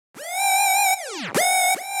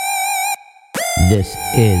This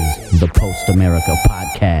is the Post America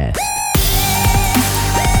Podcast.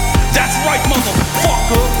 That's right,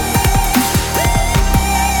 motherfucker.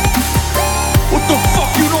 What the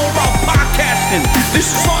fuck you know about podcasting?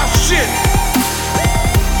 This is our shit.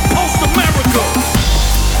 Post America.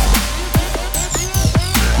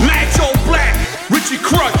 Mad Joe Black, Richie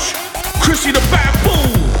Crutch, Chrissy the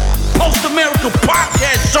Baboon. Post America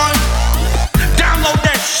Podcast, son. Download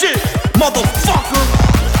that shit, motherfucker.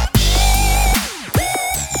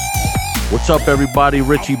 What's up, everybody?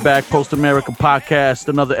 Richie back, Post America Podcast,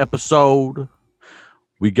 another episode.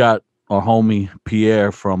 We got our homie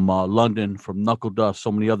Pierre from London, from Knuckle Dust, so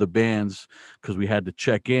many other bands, because we had to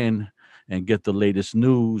check in and get the latest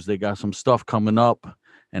news. They got some stuff coming up,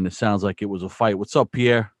 and it sounds like it was a fight. What's up,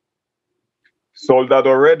 Pierre? Sold out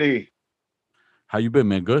already. How you been,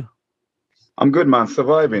 man? Good? I'm good, man.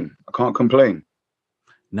 Surviving. I can't complain.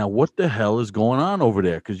 Now, what the hell is going on over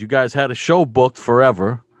there? Because you guys had a show booked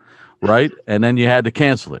forever, right? And then you had to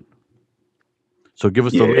cancel it. So give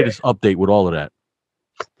us the latest update with all of that.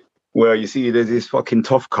 Well, you see, there's this fucking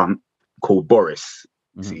tough cunt called Boris.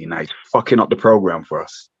 See, now he's fucking up the program for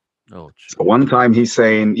us. Oh, so one time he's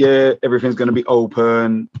saying, yeah, everything's going to be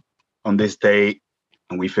open on this date.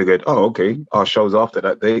 And we figured, oh, okay, our show's after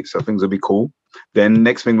that date, so things will be cool. Then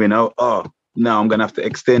next thing we know, now I'm going to have to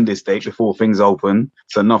extend this date before things open.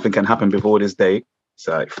 So nothing can happen before this date.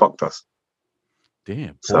 So it fucked us.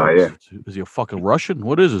 Damn. So, yeah. Is he a fucking Russian?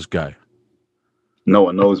 What is this guy? No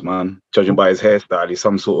one knows, man. Judging by his hairstyle, he's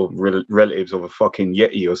some sort of relatives of a fucking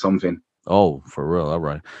Yeti or something. Oh, for real. All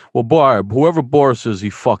right. Well, boy, whoever Boris is,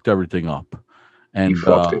 he fucked everything up. And he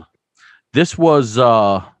fucked it. This was,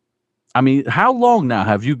 how long now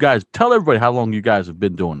have you guys, tell everybody how long you guys have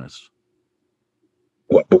been doing this.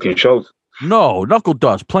 What, booking shows? No, Knuckle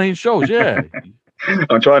Dust, playing shows, yeah.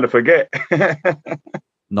 I'm trying to forget.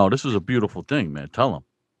 No, this is a beautiful thing, man. Tell them.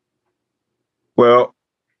 Well,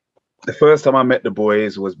 the first time I met the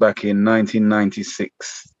boys was back in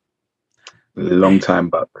 1996. A long time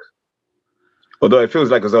back. Although it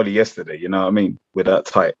feels like it was only yesterday, you know what I mean? We're that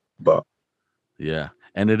tight, but... Yeah,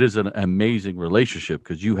 and it is an amazing relationship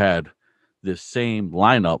because you had this same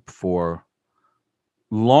lineup for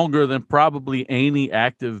longer than probably any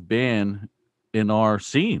active band in our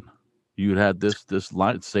scene. You had this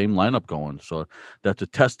same lineup going, so that's a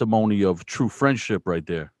testimony of true friendship right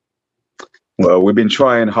there. Well, we've been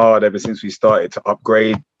trying hard ever since we started to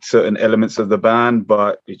upgrade certain elements of the band,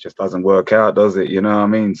 but it just doesn't work out, does it? You know what I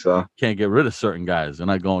mean? So can't get rid of certain guys; they're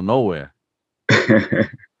not going nowhere.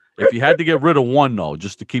 If you had to get rid of one, though,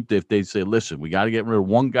 just to keep if they say, "Listen, we got to get rid of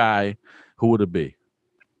one guy," who would it be?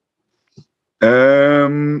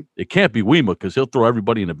 It can't be Weema because he'll throw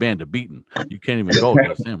everybody in the band to beating. You can't even go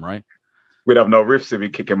against him, right? We'd have no riffs if we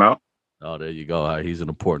kick him out. Oh, there you go. He's an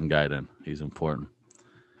important guy then. He's important.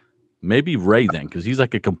 Maybe Ray then, because he's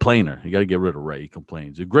like a complainer. You got to get rid of Ray. He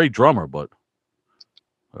complains. He's a great drummer, but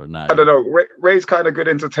or not. I don't know. Ray's kind of good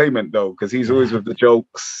entertainment though, because he's always with the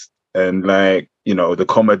jokes and the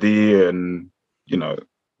comedy and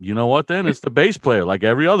You know what? Then it's the bass player, like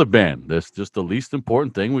every other band. That's just the least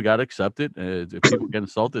important thing. We got to accept it. If people get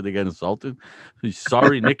insulted, they get insulted.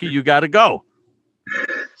 Sorry, Nikki, you got to go.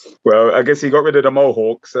 Well, I guess he got rid of the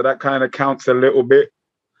mohawk, so that kind of counts a little bit.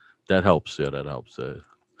 That helps. Yeah, that helps.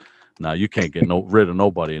 Now you can't get rid of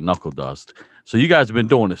nobody in Knuckle Dust. So you guys have been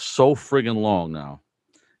doing this so friggin' long now,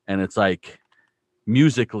 and it's like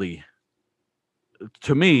musically,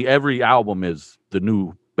 to me, every album is the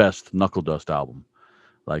new best Knuckle Dust album.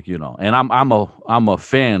 Like and I'm a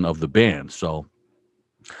fan of the band, so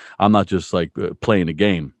I'm not just like playing a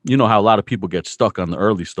game. You know how a lot of people get stuck on the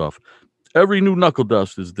early stuff. Every new Knuckle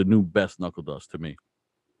Dust is the new best Knuckle Dust to me.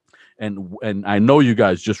 And I know you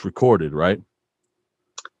guys just recorded, right?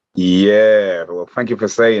 Yeah. Well, thank you for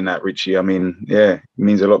saying that, Richie. I mean, yeah, it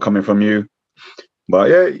means a lot coming from you. But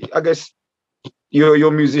yeah, I guess you're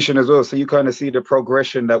a musician as well, so you kind of see the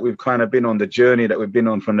progression that we've kind of been on, the journey that we've been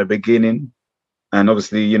on from the beginning. And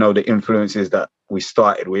obviously, the influences that we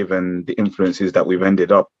started with and the influences that we've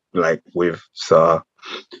ended up with. So,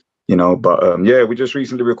 we just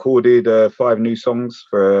recently recorded 5 new songs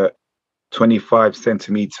for a 25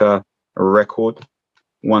 centimeter record,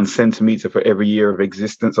 1 centimeter for every year of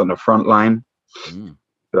existence on the front line.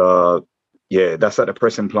 That's at the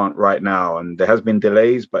pressing plant right now. And there has been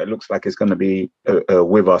delays, but it looks like it's going to be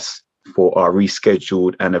with us for our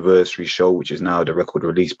rescheduled anniversary show, which is now the record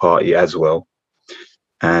release party as well.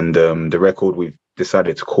 And the record, we've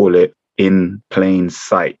decided to call it In Plain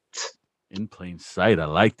Sight. In Plain Sight. I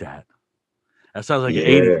like that. That sounds like an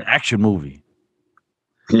 80s action movie.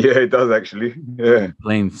 Yeah, it does actually. Yeah. In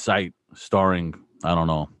Plain Sight, starring, I don't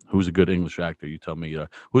know Who's a good English actor? You tell me.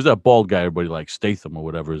 Who's that bald guy everybody likes? Statham or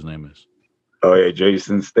whatever his name is. Oh yeah,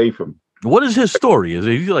 Jason Statham. What is his story? Is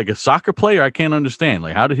he like a soccer player? I can't understand.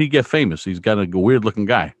 Like, how did he get famous? He's got a weird looking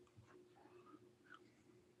guy.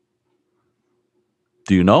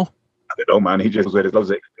 Do you know? I don't know, man. He just where there's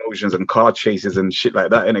loads of explosions and car chases and shit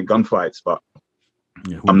like that in it, gunfights. But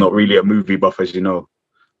Yeah, I'm not really a movie buff, as you know.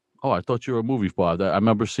 Oh, I thought you were a movie buff. I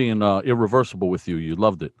remember seeing Irreversible with you. You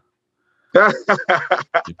loved it.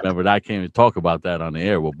 You remember that? I can't even talk about that on the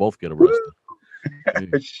air. We'll both get arrested.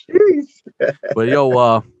 Jeez. But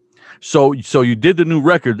yo, so you did the new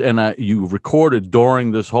record and you recorded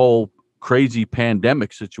during this whole crazy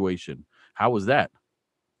pandemic situation. How was that?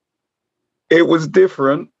 It was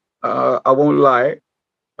different. I won't lie.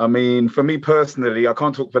 I mean, for me personally, I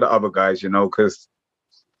can't talk for the other guys, you know, because,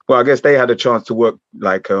 well, I guess they had a chance to work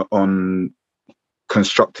like on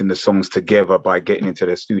constructing the songs together by getting into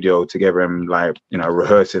the studio together and like, you know,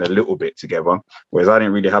 rehearsing a little bit together. Whereas I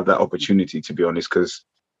didn't really have that opportunity, to be honest, because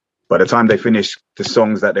by the time they finished the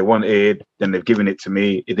songs that they wanted, then they've given it to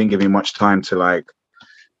me. It didn't give me much time to like,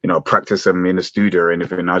 you know, practice them in the studio or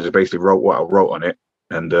anything. I just basically wrote what I wrote on it.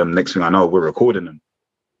 And next thing I know, we're recording them.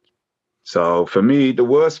 So for me, the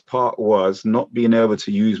worst part was not being able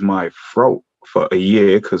to use my throat for a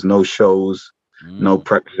year because no shows, no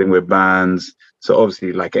practicing with bands. So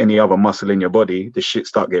obviously, like any other muscle in your body, the shit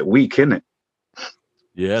start get weak, innit?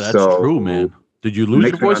 Yeah, that's true, man. Did you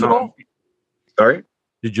lose your voice at all? Sorry?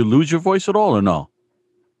 Did you lose your voice at all or no?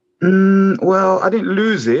 Well, I didn't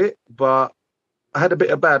lose it, but I had a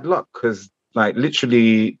bit of bad luck because like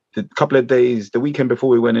literally the couple of days, the weekend before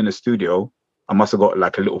we went in the studio, I must have got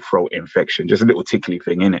like a little throat infection, just a little tickly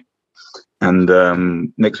thing in it.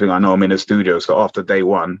 And next thing I know, I'm in the studio. So after day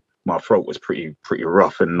one, my throat was pretty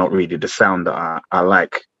rough and not really the sound that I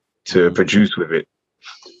like to produce with it.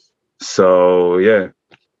 So yeah,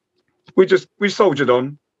 we soldiered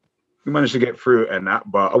on. We managed to get through it and that,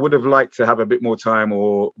 but I would have liked to have a bit more time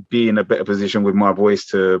or be in a better position with my voice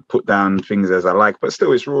to put down things as I like. But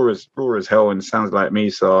still, it's raw as hell and sounds like me.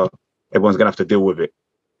 So everyone's gonna have to deal with it.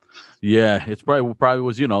 Yeah, it's probably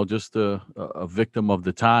was, you know, just a victim of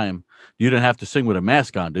the time. You didn't have to sing with a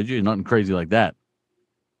mask on, did you? Nothing crazy like that.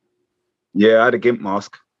 Yeah, I had a gimp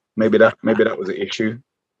mask. Maybe that was an issue.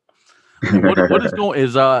 What is going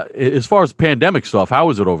is as far as pandemic stuff? How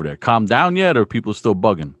is it over there? Calmed down yet, or are people still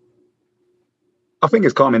bugging? I think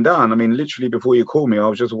it's calming down. I mean, literally before you called me, I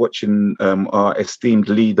was just watching our esteemed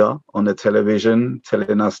leader on the television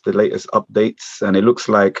telling us the latest updates, and it looks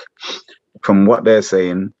like, from what they're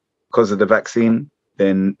saying, because of the vaccine,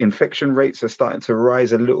 then infection rates are starting to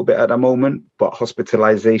rise a little bit at the moment, but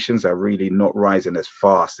hospitalizations are really not rising as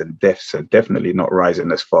fast, and deaths are definitely not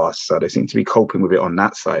rising as fast. So they seem to be coping with it on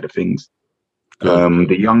that side of things.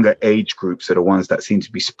 The younger age groups are the ones that seem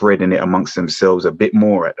to be spreading it amongst themselves a bit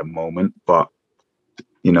more at the moment, but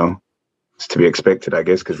you know, it's to be expected, I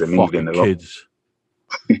guess, because they're mingling a lot. Kids.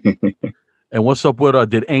 And what's up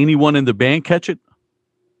with did anyone in the band catch it?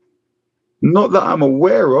 Not that I'm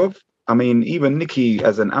aware of. I mean, even Nicky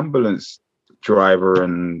as an ambulance driver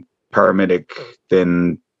and paramedic,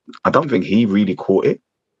 then I don't think he really caught it.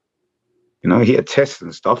 You know, he had tests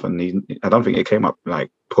and stuff, and I don't think it came up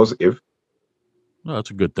like positive. Well,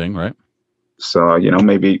 that's a good thing, right? So, you know,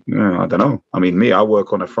 maybe, I don't know. I mean, me, I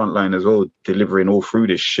work on the front line as well, delivering all through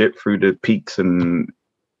this shit, through the peaks, and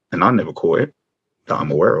I never caught it that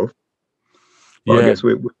I'm aware of. But I guess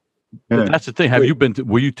but that's the thing.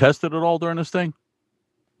 Were you tested at all during this thing?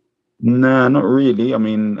 Nah, not really. I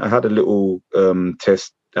mean, I had a little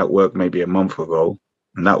test at work maybe a month ago,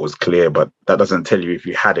 and that was clear, but that doesn't tell you if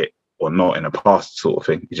you had it or not in the past, sort of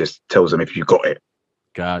thing. It just tells them if you got it.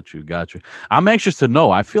 Got you. I'm anxious to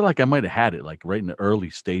know. I feel like I might have had it like right in the early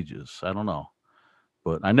stages. I don't know,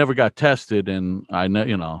 but I never got tested, and I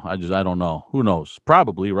don't know. Who knows?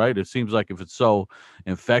 Probably, right? It seems like if it's so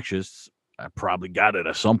infectious, I probably got it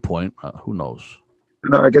at some point. Who knows?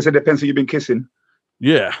 No, I guess it depends who you've been kissing.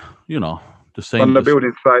 Yeah, you know, the same on the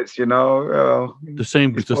building sites. You know, the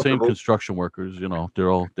same construction workers. You know,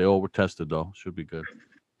 they all were tested though. Should be good.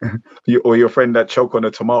 Or your friend that choked on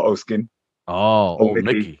a tomato skin. Oh,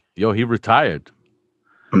 Mickey. Yo, he retired.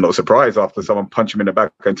 I'm not surprised after someone punched him in the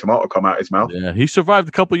back and tomato come out his mouth. Yeah, he survived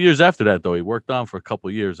a couple of years after that, though. He worked on for a couple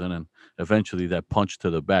of years, and then eventually that punch to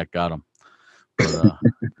the back got him. But,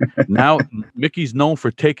 now Mickey's known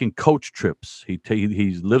for taking coach trips. He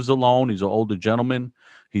lives alone. He's an older gentleman.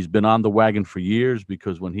 He's been on the wagon for years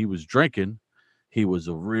because when he was drinking, he was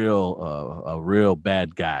a real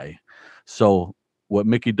bad guy. So what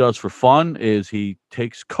Mickey does for fun is he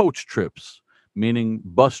takes coach trips, meaning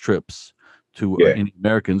bus trips, to Yeah. any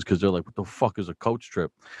Americans because they're like, what the fuck is a coach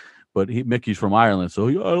trip? But Mickey's from Ireland, so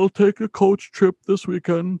I'll take a coach trip this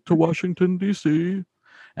weekend to Washington, D.C.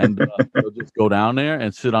 And they'll just go down there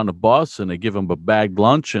and sit on the bus, and they give him a bagged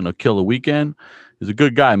lunch and a killer weekend. He's a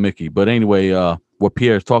good guy, Mickey. But anyway, what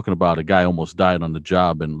Pierre's talking about, a guy almost died on the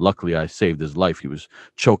job, and luckily I saved his life. He was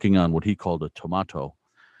choking on what he called a tomato.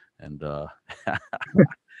 And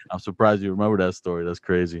I'm surprised you remember that story. That's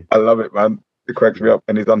crazy. I love it, man. It cracks me up.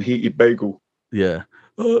 And his unheated bagel. Yeah.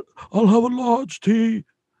 I'll have a large tea.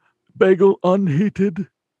 Bagel unheated.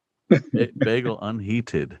 Bagel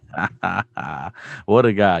unheated. What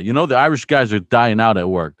a guy. You know, the Irish guys are dying out at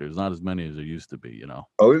work. There's not as many as there used to be, you know.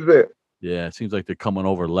 Oh, is it? Yeah, it seems like they're coming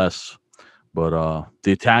over less. But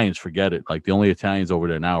the Italians, forget it. Like, the only Italians over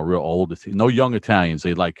there now are real old. No young Italians.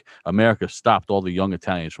 They, like, America stopped all the young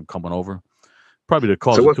Italians from coming over. Probably they're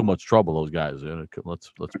causing too much trouble, those guys.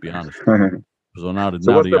 Let's be honest. So now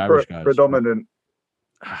the Irish guys. Predominant,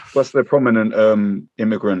 what's the prominent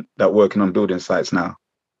immigrant that working on building sites now?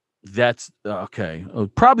 That's okay.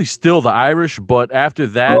 Probably still the Irish, but after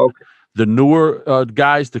that, the newer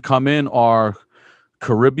guys to come in are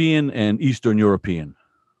Caribbean and Eastern European.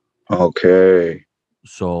 Okay.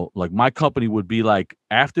 So, like, my company would be like,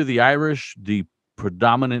 after the Irish, the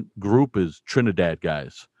predominant group is Trinidad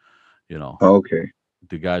guys. You know. Okay.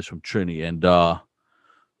 The guys from Trini, and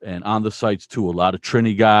on the sites too, a lot of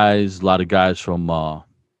Trini guys, a lot of guys from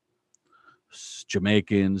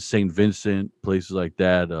Jamaicans, St. Vincent, places like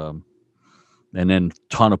that. And then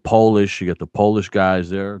ton of Polish. You get the Polish guys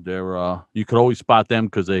there. They're you could always spot them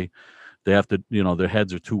because they have to, you know, their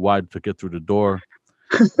heads are too wide to get through the door.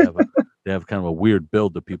 They have kind of a weird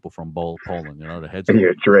build to people from Poland. You know, the heads.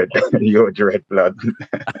 You're dread blood.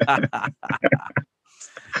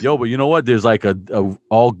 Yo, but you know what? There's like a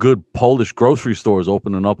all good Polish grocery stores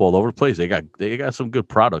opening up all over the place. They got some good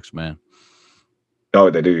products, man. Oh,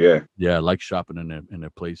 they do, yeah. Yeah, I like shopping in their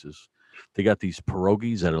places. They got these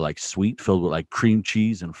pierogies that are like sweet, filled with like cream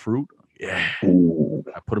cheese and fruit. Yeah. Ooh.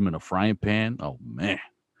 I put them in a frying pan. Oh man.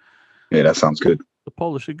 Yeah, that sounds good. The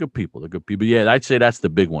Polish are good people. They're good people. Yeah, I'd say that's the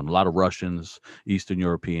big one. A lot of Russians, Eastern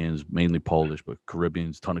Europeans, mainly Polish, but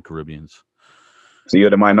Caribbeans, ton of Caribbeans. So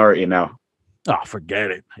you're the minority now. Oh,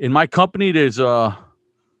 forget it. In my company, there's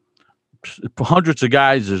hundreds of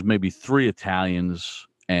guys. There's maybe 3 Italians,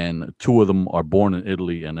 and 2 of them are born in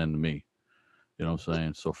Italy, and then me. You know what I'm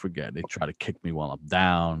saying? So forget. They try to kick me while I'm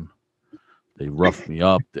down. They rough me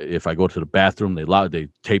up. If I go to the bathroom, they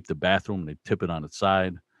tape the bathroom. They tip it on its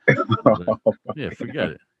side. Yeah, forget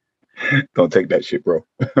it. Don't take that shit, bro.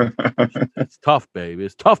 It's tough, baby.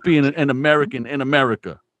 It's tough being an American in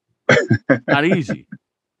America. Not easy.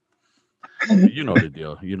 You know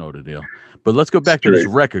the deal. But let's go back to this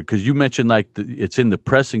record, because you mentioned like it's in the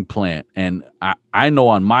pressing plant, and I know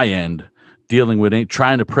on my end, dealing with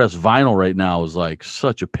trying to press vinyl right now is like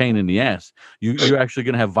such a pain in the ass. You're actually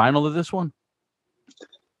gonna have vinyl of this one?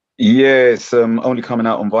 Yeah, it's only coming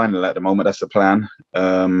out on vinyl at the moment. That's the plan.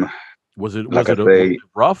 Was it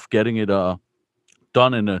rough getting it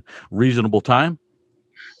done in a reasonable time?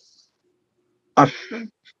 I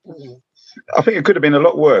think it could have been a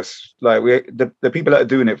lot worse. Like the people that are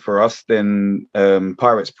doing it for us, then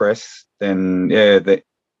Pirates Press, then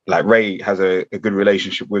like Ray has a good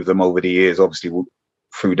relationship with them over the years, obviously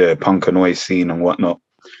through the punk and noise scene and whatnot.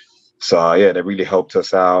 So yeah, they really helped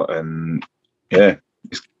us out, and yeah,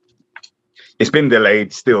 it's been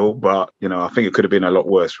delayed still, but you know, I think it could have been a lot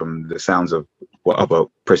worse from the sounds of what other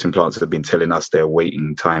pressing plants have been telling us their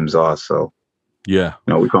waiting times are. So yeah,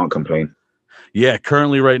 no, we can't complain. Yeah,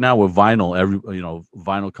 currently right now with vinyl,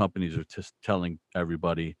 vinyl companies are just telling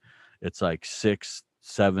everybody it's like 6,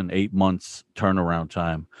 7, 8 months turnaround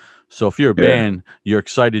time. So if you're a band, you're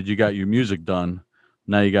excited you got your music done.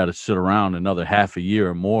 Now you got to sit around another half a year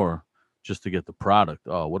or more just to get the product.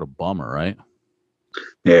 Oh, what a bummer, right?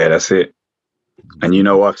 Yeah, that's it. And you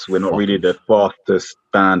know us, we're not really the fastest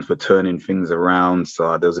band for turning things around.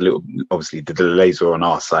 So there's a little, obviously the delays were on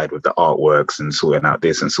our side with the artworks and sorting out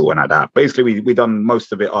this and sorting out that. Basically, we done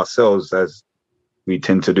most of it ourselves, as we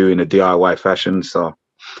tend to do in a DIY fashion. So,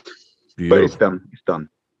 but it's done. It's done.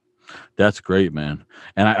 That's great, man.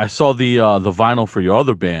 And I saw the vinyl for your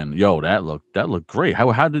other band. Yo, that looked great.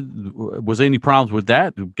 Was there any problems with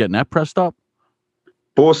that, getting that pressed up?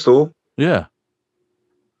 Borstal? Yeah.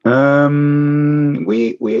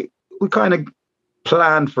 We kind of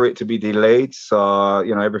planned for it to be delayed, so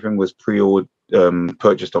you know, everything was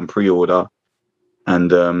purchased on pre-order, and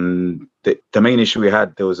the main issue we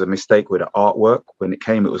had, there was a mistake with the artwork. When it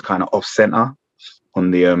came, it was kind of off center on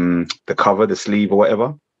the cover, the sleeve or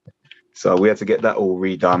whatever, so we had to get that all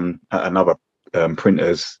redone at another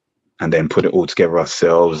printers, and then put it all together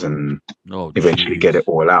ourselves and eventually get it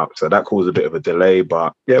all out. So that caused a bit of a delay,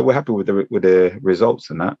 but yeah, we're happy with the results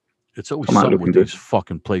and that. It's always something with these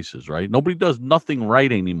fucking places, right? Nobody does nothing right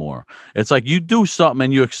anymore. It's like you do something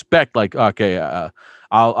and you expect, like, okay,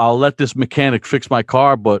 I'll let this mechanic fix my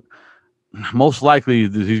car, but most likely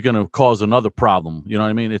he's going to cause another problem. You know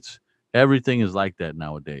what I mean? Everything is like that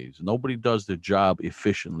nowadays. Nobody does their job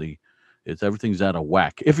efficiently. Everything's out of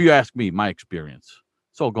whack. If you ask me, my experience,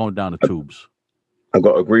 it's all going down the tubes. I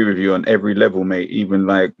got to agree with you on every level, mate. Even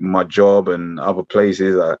like my job and other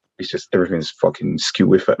places, it's just everything's fucking skew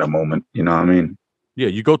with at the moment. You know what I mean? Yeah,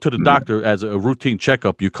 you go to the doctor as a routine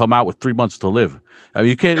checkup. You come out with 3 months to live. I mean,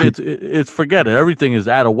 you can't. It's forget it. Everything is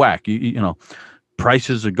out of whack. You know,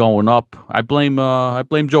 prices are going up. I blame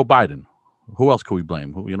Joe Biden. Who else could we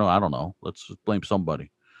blame? I don't know. Let's just blame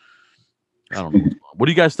somebody. I don't know. What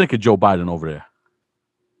do you guys think of Joe Biden over there?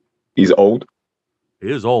 He's old. He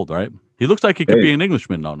is old, right? He looks like he could be an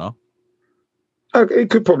Englishman, though, no? He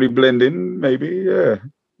could probably blend in, maybe, yeah.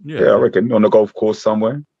 Yeah, I reckon, on a golf course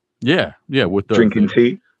somewhere. Yeah, with the drinking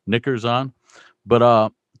tea. Knickers on.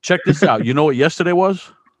 But check this out. You know what yesterday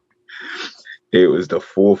was? It was the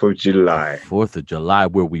 4th of July. 4th of July,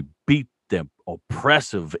 where we beat the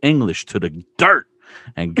oppressive English to the dirt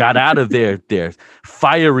and got out of their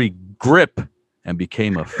fiery grip and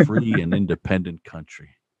became a free and independent country.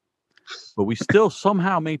 But we still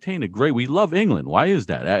somehow maintain we love England. Why is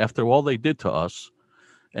that? After all they did to us,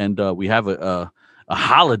 and we have a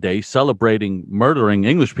holiday celebrating murdering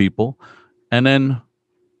English people, and then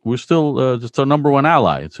we're still just our number one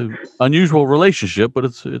ally. It's an unusual relationship, but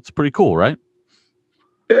it's pretty cool, right?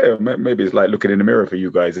 Yeah, maybe it's like looking in the mirror for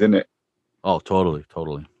you guys, isn't it? Oh, totally.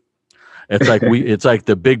 It's like it's like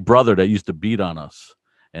the big brother that used to beat on us,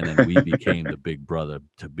 and then we became the big brother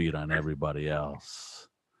to beat on everybody else.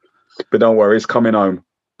 But don't worry, it's coming home.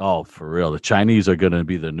 Oh, for real. The Chinese are going to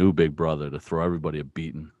be the new big brother to throw everybody a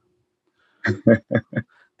beating.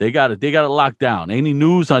 They got it locked down. Any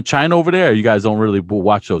news on China over there? You guys don't really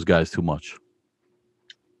watch those guys too much.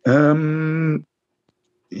 Yeah,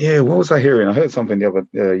 what was I hearing? I heard something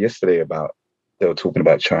yesterday about, they were talking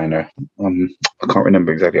about China. I can't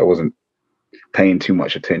remember exactly. I wasn't paying too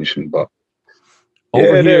much attention, but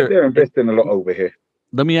they're investing a lot over here.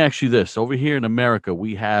 Let me ask you this. Over here in America,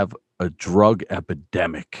 we have a drug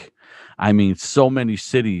epidemic. I mean, so many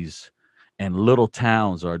cities and little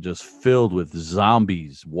towns are just filled with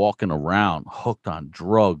zombies walking around, hooked on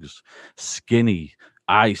drugs, skinny,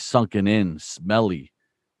 eyes sunken in, smelly,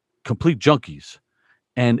 complete junkies.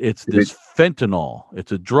 And it's this fentanyl.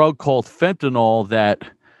 It's a drug called fentanyl that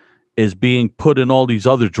is being put in all these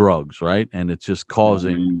other drugs, right? And it's just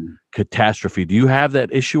causing catastrophe. Do you have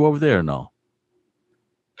that issue over there or no?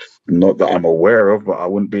 Not that I'm aware of, but I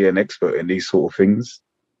wouldn't be an expert in these sort of things.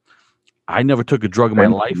 I never took a drug in my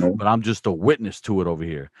life, but I'm just a witness to it over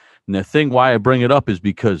here. And the thing why I bring it up is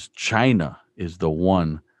because China is the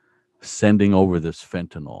one sending over this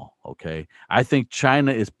fentanyl, okay? I think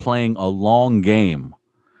China is playing a long game,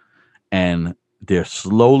 and they're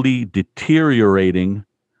slowly deteriorating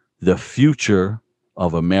the future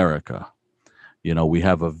of America. You know, we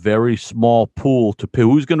have a very small pool to pick.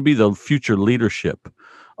 Who's going to be the future leadership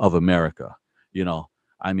of America? You know,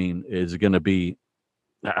 I mean, is it going to be,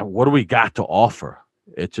 what do we got to offer?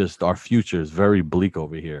 It's just, our future is very bleak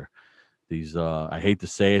over here. These, I hate to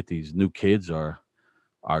say it, these new kids are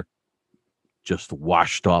just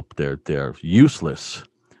washed up. They're useless.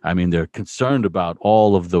 I mean, they're concerned about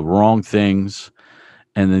all of the wrong things,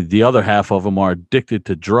 and the other half of them are addicted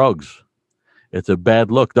to drugs. It's a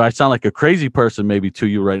bad look. I sound like a crazy person maybe to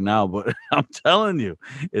you right now, but I'm telling you,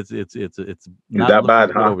 it's not that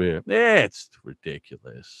bad, huh? over here. Yeah, it's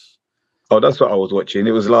ridiculous. Oh, that's what I was watching.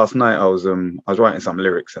 It was last night. I was writing some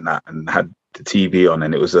lyrics and that, and had the TV on,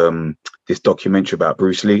 and it was this documentary about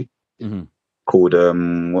Bruce Lee called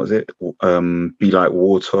what was it? Be Like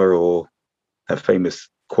Water, or that famous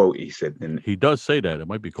quote he said. And he does say that. It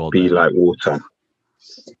might be called Be Like Water.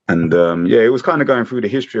 And it was kind of going through the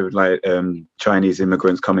history of like Chinese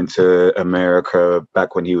immigrants coming to America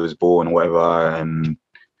back when he was born or whatever, and it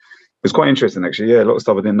was quite interesting actually. Yeah, a lot of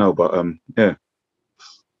stuff I didn't know, but yeah.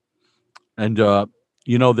 And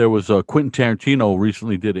you know, there was Quentin Tarantino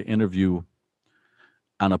recently did an interview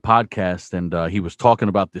on a podcast, and he was talking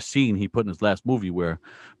about the scene he put in his last movie where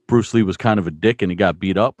Bruce Lee was kind of a dick and he got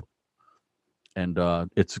beat up. And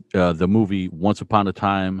it's the movie Once Upon a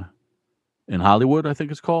Time in Hollywood, I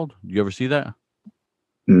think it's called. You ever see that?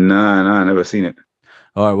 No, I never seen it.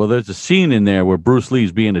 All right, well, there's a scene in there where Bruce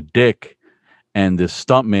Lee's being a dick, and this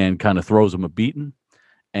stuntman kind of throws him a beating.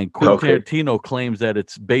 And Quentin Tarantino claims that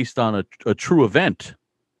it's based on a true event.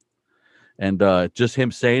 And just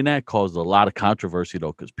him saying that caused a lot of controversy,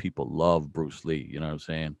 though, because people love Bruce Lee. You know what I'm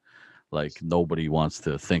saying? Like, nobody wants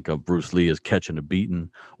to think of Bruce Lee as catching a beating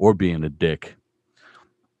or being a dick.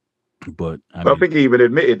 But I But I mean, think he even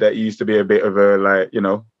admitted that he used to be a bit of a, like, you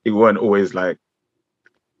know, he weren't always like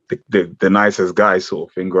the nicest guy sort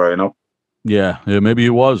of thing growing up. yeah, maybe he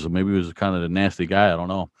was. Maybe he was kind of the nasty guy. I don't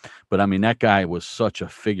know. But I mean, that guy was such a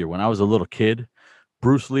figure. When I was a little kid,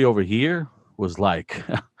 Bruce Lee over here was like,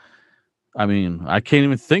 I mean, I can't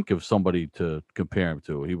even think of somebody to compare him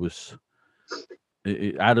to. He was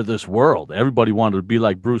out of this world. Everybody wanted to be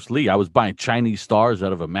like Bruce Lee. I was buying Chinese stars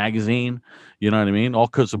out of a magazine. You know what I mean? All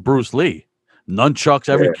because of Bruce Lee. Nunchucks.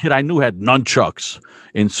 Every Yeah. kid I knew had nunchucks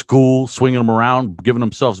in school, swinging them around, giving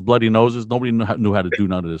themselves bloody noses. Nobody knew how to do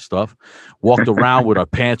none of this stuff. Walked around with our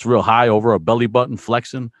pants real high over our belly button,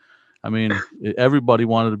 flexing. I mean, everybody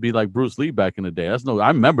wanted to be like Bruce Lee back in the day. I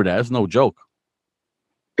remember that. That's no joke.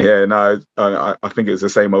 Yeah, no, I think it's the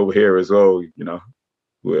same over here as well. You know,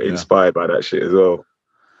 we're inspired by that shit as well.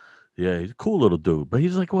 Yeah, he's a cool little dude, but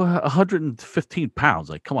he's like 115 pounds.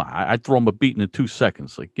 Like, come on, I'd throw him a beating in 2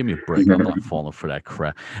 seconds. Like, give me a break. I'm not falling for that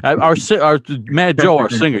crap. Our Mad Joe, our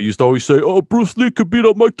singer, used to always say, "Oh, Bruce Lee could beat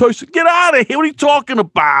up Mike Tyson." Get out of here! What are you talking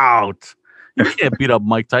about? You can't beat up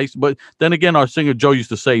Mike Tyson. But then again, our singer Joe used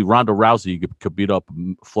to say Ronda Rousey could beat up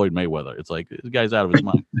Floyd Mayweather. It's like, this guy's out of his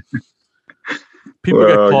mind. People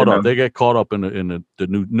get caught up. They get caught up in the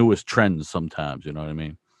newest trends sometimes. You know what I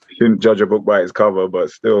mean? Shouldn't judge a book by its cover,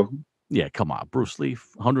 but still. Yeah, come on. Bruce Lee,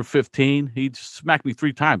 115. He smacked me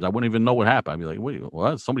 3 times. I wouldn't even know what happened. I'd be like, wait,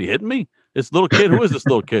 what? Somebody hitting me? This little kid? Who is this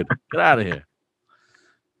little kid? Get out of here.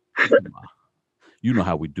 You know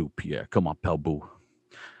how we do, Pierre. Come on, Pelbu.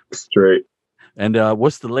 Straight. And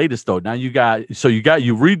what's the latest, though? Now you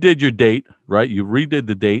redid your date, right? You redid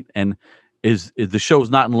the date. And is the show's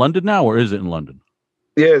not in London now, or is it in London?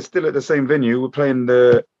 Yeah, it's still at the same venue. We're playing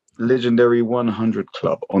the legendary 100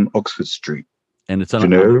 Club on Oxford Street. And it's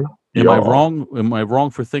on. Am I wrong? Am I wrong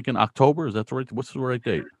for thinking October? Is that the right? What's the right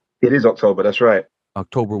date? It is October. That's right.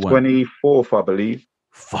 October when? 24th, I believe.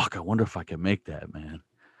 Fuck! I wonder if I can make that, man.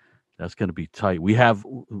 That's gonna be tight. We have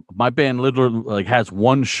my band literally has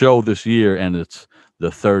one show this year, and it's the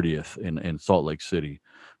 30th in Salt Lake City.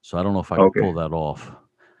 So I don't know if I can pull that off.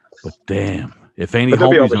 But damn, if any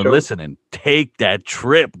homies are listening, take that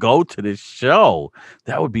trip. Go to this show.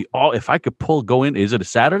 That would be all. If I could go in. Is it a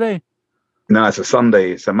Saturday? No, it's a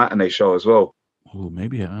Sunday. It's a matinee show as well. Oh,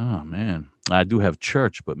 maybe. Oh, man. I do have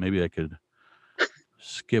church, but maybe I could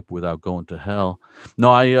skip without going to hell.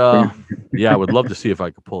 No, I would love to see if I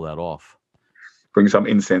could pull that off. Bring some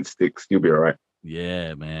incense sticks. You'll be all right.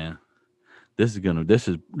 Yeah, man. This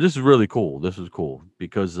is really cool. This is cool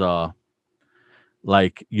because,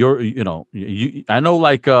 like I know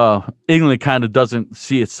like England kind of doesn't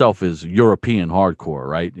see itself as European hardcore,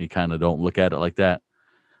 right? You kind of don't look at it like that.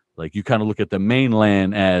 Like, you kind of look at the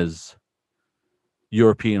mainland as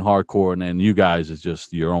European hardcore, and then you guys is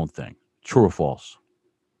just your own thing. True or false?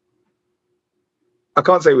 I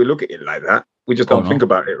can't say we look at it like that. We just don't think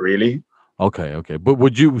about it, really. Okay. But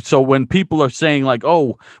would you? So when people are saying like,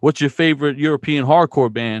 "Oh, what's your favorite European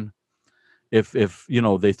hardcore band?" If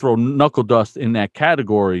they throw Knuckle Dust in that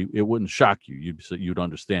category, it wouldn't shock you. You'd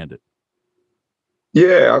understand it.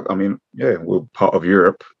 Yeah, I mean, yeah, we're part of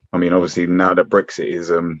Europe. I mean, obviously, now that Brexit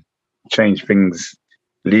is changed things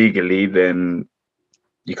legally, then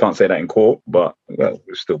you can't say that in court, but we're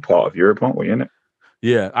still part of Europe, aren't we, innit?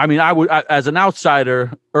 Yeah, I mean, as an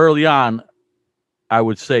outsider, early on, I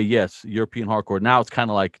would say yes, European hardcore. Now it's kind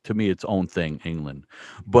of like, to me, its own thing, England.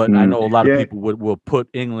 But I know a lot of people will put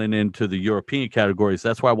England into the European categories.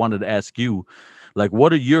 That's why I wanted to ask you, like,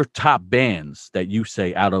 what are your top bands that you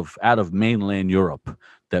say out of mainland Europe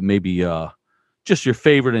that maybe just your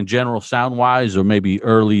favorite in general sound wise, or maybe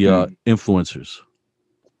early influencers?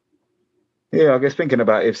 Yeah, I guess thinking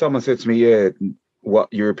about it, if someone said to me,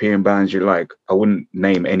 what European bands you like, I wouldn't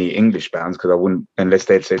name any English bands because I wouldn't, unless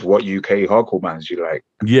they'd said what UK hardcore bands you like.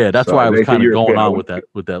 Yeah, that's why I was kind of going on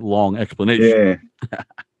with that long explanation. Yeah,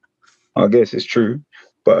 I guess it's true.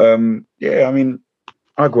 But yeah, I mean,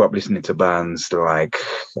 I grew up listening to bands like,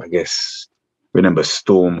 I guess, remember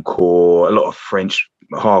Stormcore, a lot of French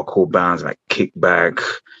hardcore bands like Kickback.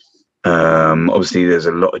 Obviously, there's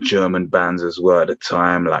a lot of German bands as well at the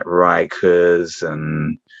time, like Rikers,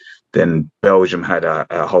 and then Belgium had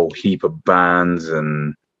a whole heap of bands,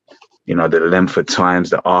 and the Length of Times,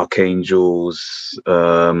 the Archangels,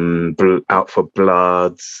 Out for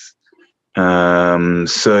Bloods,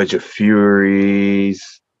 Surge of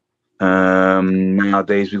Furies.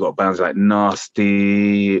 Nowadays we got bands like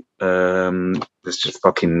Nasty. There's just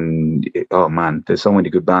fucking, oh man, there's so many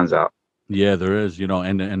good bands out. Yeah, there is,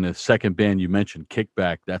 and the second band you mentioned,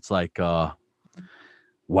 Kickback, that's like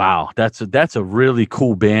wow, that's a really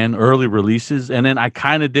cool band, early releases. And then I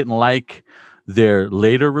kind of didn't like their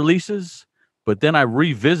later releases, but then I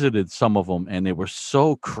revisited some of them and they were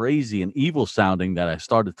so crazy and evil sounding that I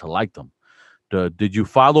started to like them. Did you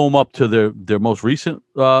follow them up to their most recent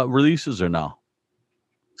releases or no?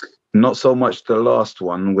 Not so much the last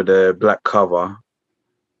one with the black cover,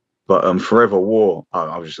 but Forever War.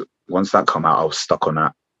 I was just, once that come out, I was stuck on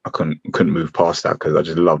that. I couldn't move past that because I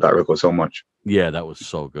just love that record so much. Yeah, that was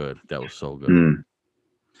so good. That was so good. Mm.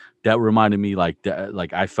 That reminded me like that.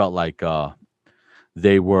 Like I felt like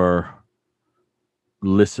they were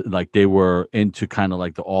like they were into kind of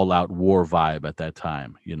like the all out war vibe at that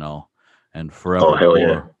time, And Forever Oh hell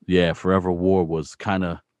War, yeah, Forever War was kind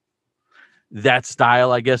of that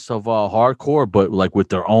style, I guess, of hardcore, but like with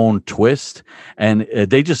their own twist, and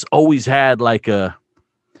they just always had like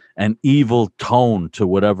an evil tone to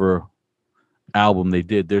whatever album they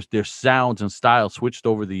did. Their sounds and style switched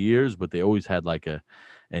over the years, but they always had like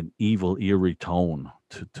an evil, eerie tone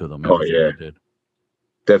to them. Oh yeah, they did.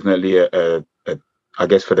 Definitely I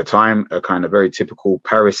guess for the time a kind of very typical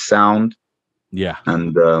Paris sound. Yeah,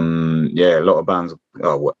 and a lot of bands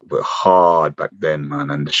were hard back then, man,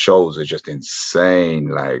 and the shows are just insane,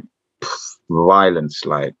 like violence.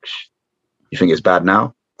 Like, you think it's bad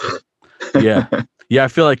now? Yeah. I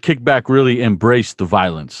feel like Kickback really embraced the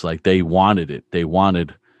violence. Like they wanted it. They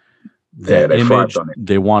wanted that image.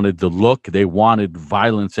 They wanted the look. They wanted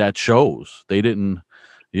violence at shows. They didn't,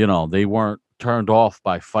 they weren't turned off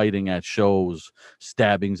by fighting at shows,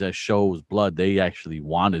 stabbings at shows, blood. They actually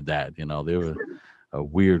wanted that. They were a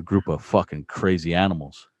weird group of fucking crazy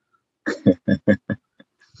animals.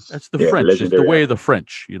 That's the French. It's the way of the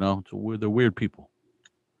French. They're weird people.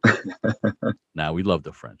 Nah, we love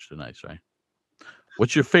the French. They're nice, right?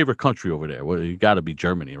 What's your favorite country over there? Well, you got to be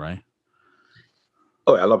Germany, right?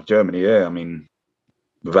 Oh, I love Germany. Yeah, I mean,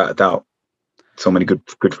 without a doubt, so many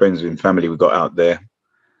good friends and family we got out there.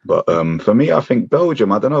 But for me, I think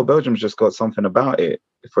Belgium. I don't know. Belgium's just got something about it.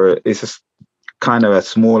 It's just kind of a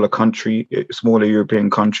smaller country, smaller European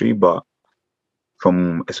country, but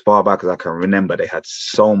from as far back as I can remember, they had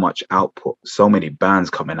so much output, so many bands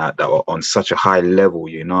coming out that were on such a high level.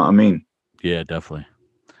 You know what I mean? Yeah, definitely.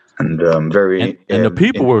 And and the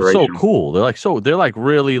people were so cool. They're like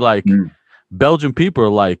really like Belgian people are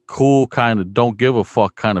like cool, kind of don't give a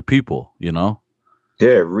fuck kind of people. Yeah,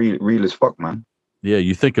 real as fuck, man. Yeah,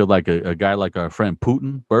 you think of like a guy like our friend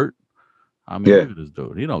Putin, Bert. I mean, look at this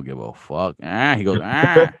dude. He don't give a fuck. He goes,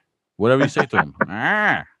 whatever you say to him.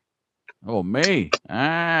 Oh, me.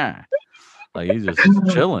 Like he's just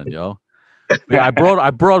chilling, yo. Yeah, I brought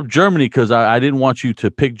up Germany because I didn't want you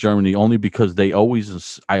to pick Germany only because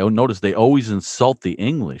I noticed they always insult the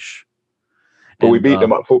English. But we beat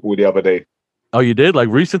them at football the other day. Oh, you did? Like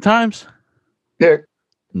recent times? Yeah.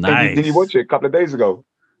 Nice. Did you watch it a couple of days ago?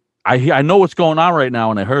 I know what's going on right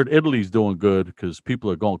now, and I heard Italy's doing good because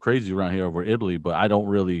people are going crazy around here over Italy, but I don't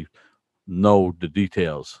really know the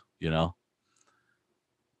details,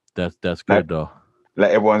 That's good, though.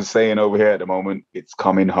 Like everyone's saying over here at the moment, it's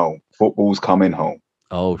coming home. Football's coming home.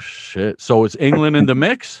 Oh, shit. So is England in the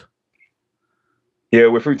mix? Yeah,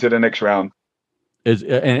 we're through to the next round. Is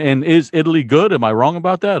Italy good? Am I wrong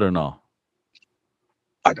about that or no?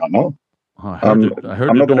 I don't know. I heard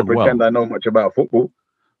I'm not going to well. pretend I know much about football.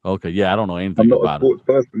 Okay, yeah, I don't know anything about it. I'm not a sports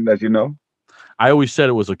person, as you know. I always said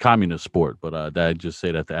it was a communist sport, but I just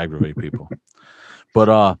say that to aggravate people. But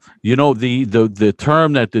the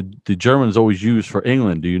term that the Germans always use for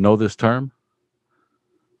England. Do you know this term?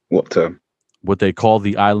 What term? What they call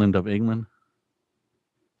the island of England?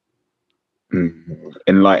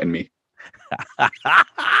 Enlighten me.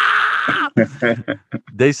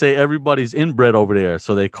 They say everybody's inbred over there,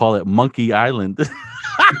 so they call it Monkey Island.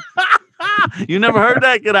 You never heard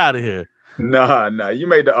that? Get out of here. Nah, you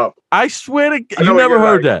made that up. I swear to God, you never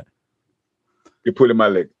heard that. You're pulling my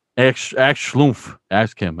leg. Ask Schlumpf.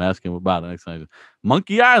 Ask him about it next time.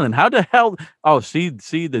 Monkey Island. How the hell? Oh, see,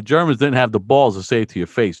 the Germans didn't have the balls to say it to your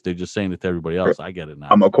face. They're just saying it to everybody else. I get it now.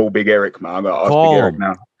 I'm gonna call Big Eric, man. I'm gonna ask Big Eric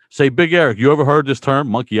now. Say, Big Eric, you ever heard this term,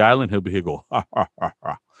 Monkey Island? He'll go, ha, ha, ha,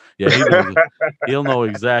 ha. Yeah, he'll know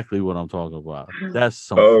exactly what I'm talking about. That's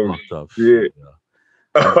some fucked up shit.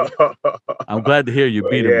 I'm glad to hear you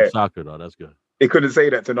beat him in soccer, though. That's good. He couldn't say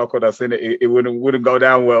that to knock on us in it. It wouldn't go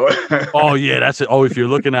down well. Oh yeah, that's it. Oh, if you're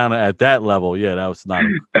looking at it at that level, yeah, that was not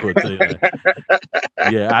a good thing.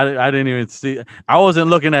 Yeah, I didn't even see. I wasn't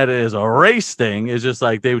looking at it as a race thing. It's just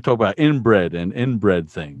like they would talk about inbred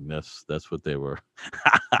thing. That's what they were.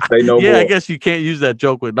 They know. Yeah, more. I guess you can't use that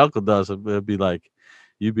joke with Knuckle Dust. It'd be like,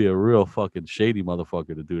 You'd be a real fucking shady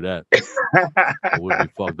motherfucker to do that. It would be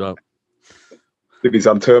fucked up. There'd be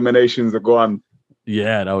some terminations that go on.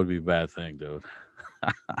 Yeah, that would be a bad thing, dude.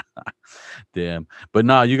 Damn. But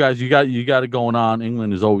nah, you guys, you got it going on.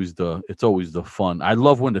 England is always the fun. I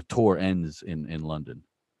love when the tour ends in London.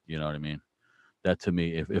 You know what I mean? That to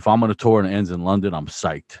me, if I'm on a tour and it ends in London, I'm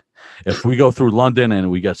psyched. If we go through London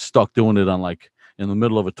and we get stuck doing it on like in the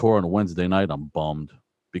middle of a tour on a Wednesday night, I'm bummed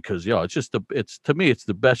because it's just to me it's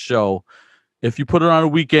the best show. If you put it on a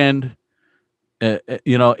weekend,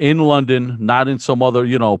 in London, not in some other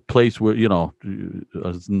place where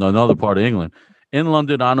another part of England. In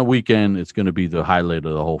London on a weekend, it's going to be the highlight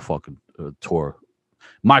of the whole fucking tour.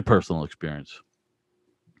 My personal experience.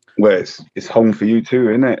 Well, it's home for you too,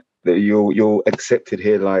 isn't it? That you're accepted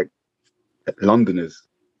here like Londoners.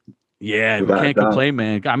 Yeah, we can't complain,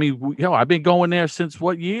 man. I mean, I've been going there since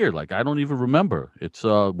what year? Like, I don't even remember. It's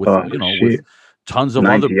with tons of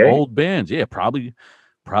 98? Other old bands. Yeah, probably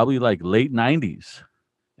like late 90s.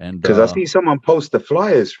 And because I see someone post the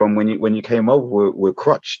flyers from when you came over with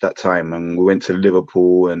Crutch that time, and we went to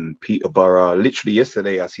Liverpool and Peterborough. Literally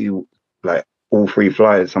yesterday, I see like all 3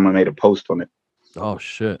 flyers. Someone made a post on it. Oh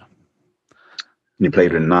shit! You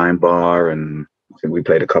played with 9 Bar, and I think we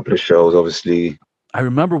played a couple of shows. Obviously, I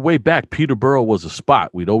remember way back, Peterborough was a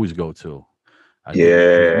spot we'd always go to. I think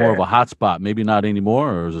it was more of a hot spot. Maybe not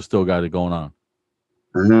anymore, or is it still got it going on?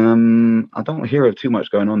 I don't hear of too much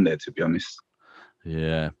going on there, to be honest.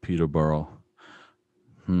 Yeah, Peterborough.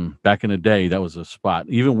 Back in the day, that was a spot.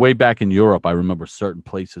 Even way back in Europe, I remember certain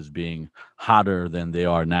places being hotter than they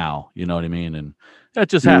are now. You know what I mean? And that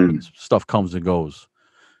just happens. Stuff comes and goes.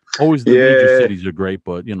 Always the major cities are great,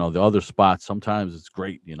 but the other spots sometimes it's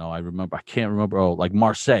great. I can't remember. Like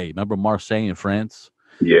Marseille. Remember Marseille in France?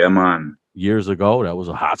 Yeah, man. Years ago, that was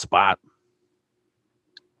a hot spot.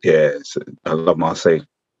 Yeah, I love Marseille.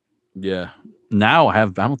 Yeah. Now I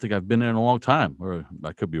don't think I've been there in a long time, or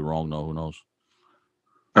I could be wrong though. Who knows?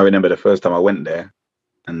 I remember the first time I went there,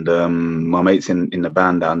 and my mates in the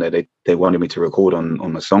band down there, they wanted me to record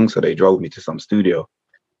on the song, so they drove me to some studio.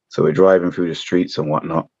 So we're driving through the streets and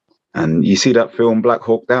whatnot, and you see that film Black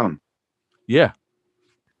Hawk Down? Yeah,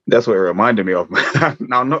 that's what it reminded me of.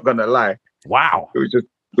 Now I'm not gonna lie. Wow, it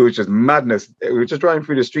was just madness. We were just driving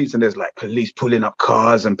through the streets, and there's like police pulling up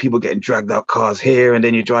cars and people getting dragged out cars here, and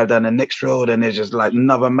then you drive down the next road and there's just like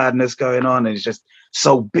another madness going on, and it's just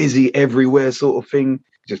so busy everywhere, sort of thing.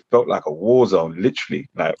 It just felt like a war zone, literally.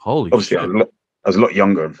 Like, holy obviously, shit. I was a lot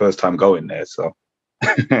younger and first time going there, so.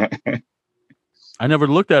 I never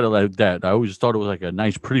looked at it like that. I always thought it was like a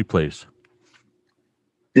nice, pretty place.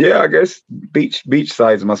 Yeah, I guess beach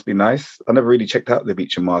sides must be nice. I never really checked out the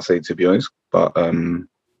beach in Marseille, to be honest, but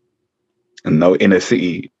and no the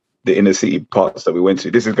inner city parts that we went to.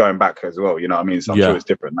 This is going back as well, you know what I mean? So I'm sure it's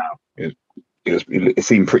different now. It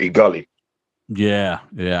seemed pretty gully. Yeah.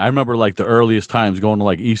 I remember like the earliest times going to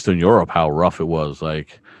like Eastern Europe, how rough it was,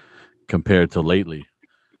 like compared to lately.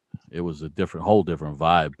 It was a whole different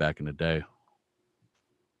vibe back in the day.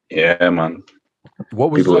 Yeah, man. What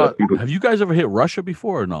was have you guys ever hit Russia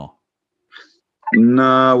before or no?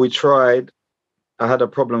 No, we tried. I had a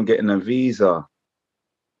problem getting a visa.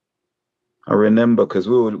 I remember because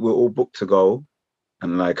we were all booked to go,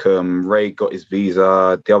 and like Ray got his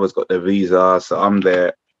visa, the others got their visa, so I'm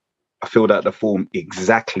there. I filled out the form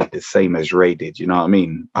exactly the same as Ray did. You know what I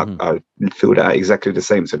mean? I filled it out exactly the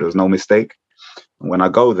same, so there was no mistake. And when I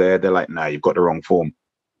go there, they're like, "Nah, you've got the wrong form."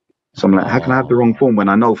 So I'm like, "How can I have the wrong form when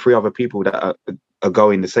I know 3 other people that are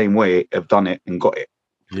going the same way have done it and got it?"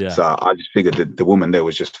 Yeah. So I just figured that the woman there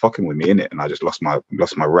was just fucking with me in it, and I just lost my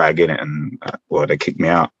rag in it, and they kicked me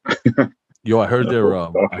out. Yo, I heard they're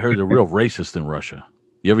real racist in Russia.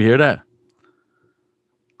 You ever hear that?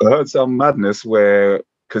 I heard some madness where,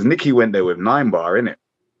 because Nicky went there with 9 Bar in it,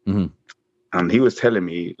 and he was telling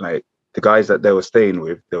me like the guys that they were staying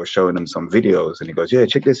with, they were showing them some videos, and he goes, "Yeah,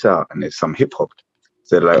 check this out," and there's some hip hop.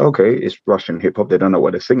 So they're like, "Okay, it's Russian hip hop. They don't know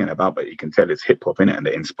what they're singing about, but you can tell it's hip hop in it, and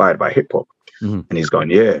they're inspired by hip hop." And he's going,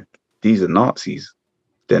 "Yeah, these are Nazis.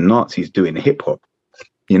 They're Nazis doing hip hop."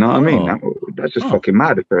 You know what I mean? That's just fucking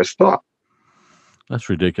mad if they're a start. That's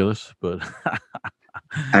ridiculous, but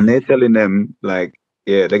and they're telling them like,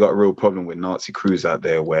 yeah, they got a real problem with Nazi crews out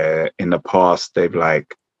there where in the past they've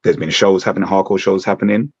like, there's been hardcore shows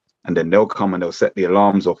happening, and then they'll come and they'll set the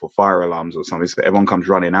alarms off or fire alarms or something, so everyone comes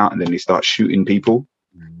running out, and then they start shooting people.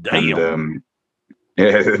 Damn.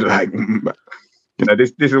 And, like,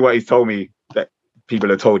 this is what he's told me that people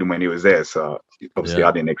had told him when he was there. So obviously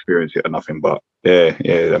I didn't experience it or nothing, but yeah.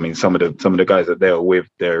 I mean, some of the guys that they were with,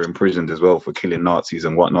 they're imprisoned as well for killing Nazis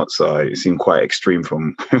and whatnot. So it seemed quite extreme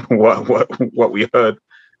from what we heard.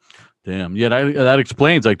 Damn. Yeah, that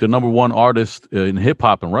explains like the number one artist in hip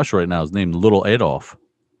hop in Russia right now is named Little Adolf.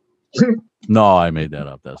 No, I made that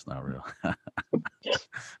up. That's not real.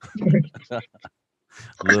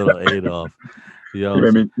 Little Adolf. Yo,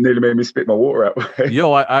 Nearly made me spit my water out.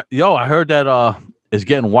 I heard that it's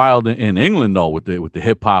getting wild in England though with the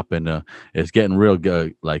hip hop and it's getting real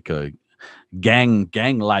gang like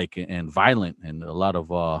and violent and a lot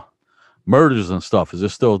of murders and stuff. Is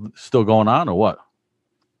this still going on or what?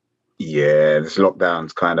 Yeah, this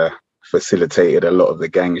lockdown's kind of facilitated a lot of the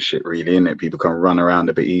gang shit, really, innit? People can run around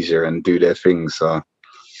a bit easier and do their things. So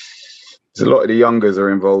there's a lot of the youngers are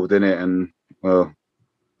involved in it, and well,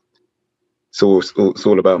 it's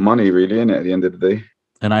all about money, really, innit? At the end of the day.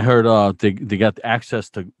 And I heard they got access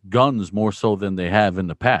to guns more so than they have in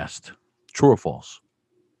the past. True or false?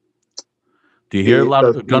 Do you hear a lot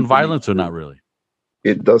of gun violence or not really?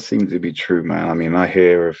 It does seem to be true, man. I mean, I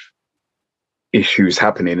hear of issues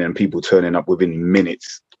happening and people turning up within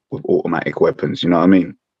minutes with automatic weapons. You know what I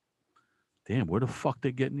mean? Damn, where the fuck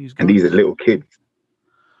they getting these guns? And these are little kids.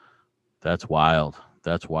 That's wild.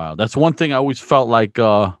 That's wild. That's one thing I always felt like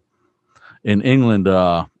in England,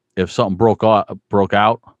 if something broke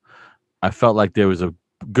out, I felt like there was a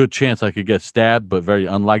good chance I could get stabbed, but very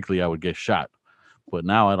unlikely I would get shot. But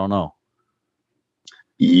now I don't know.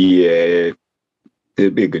 Yeah,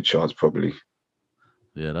 it'd be a good chance, probably.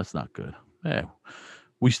 Yeah, that's not good. Yeah,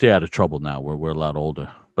 we stay out of trouble now. We're a lot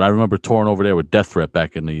older. But I remember touring over there with Death Threat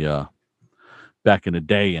back in the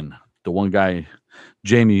day, and the one guy,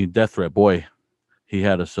 Jamie Death Threat, boy, he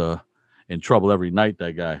had us in trouble every night.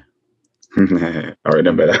 That guy. I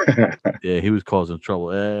remember that. Yeah, he was causing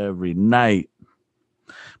trouble every night.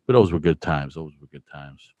 But those were good times.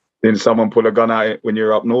 Didn't someone pull a gun out when you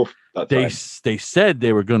were up north? They said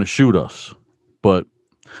they were going to shoot us, but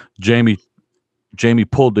Jamie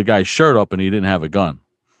pulled the guy's shirt up and he didn't have a gun.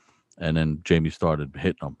 And then Jamie started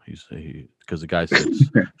hitting him. Because the guy said,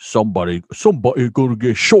 somebody gonna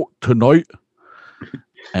get shot tonight.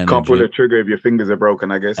 And can't pull the trigger if your fingers are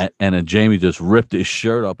broken, I guess. And then Jamie just ripped his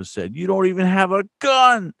shirt up and said, "You don't even have a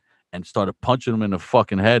gun," and started punching him in the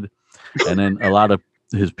fucking head. And then a lot of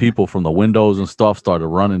his people from the windows and stuff started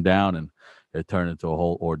running down, and it turned into a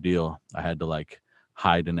whole ordeal. I had to like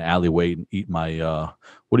hide in the alleyway and eat my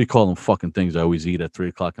what do you call them fucking things I always eat at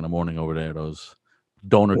 3:00 in the morning over there? Those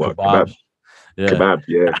doner kebabs. Yeah. Kebab,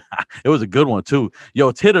 yeah. It was a good one too. Yo,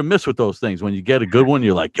 it's hit or miss with those things. When you get a good one,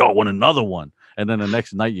 you're like, yo, I want another one. And then the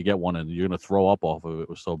next night you get one and you're gonna throw up off of it. It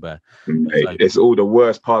was so bad. It's all the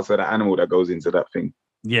worst parts of the animal that goes into that thing.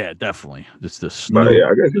 Yeah, definitely. It's the snoot, but yeah,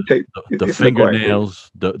 I guess the fingernails,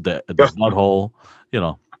 the butthole, you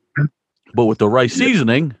know. But with the right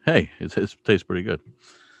seasoning, hey, it tastes pretty good.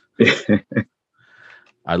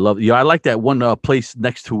 I like that one place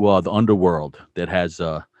next to the Underworld that has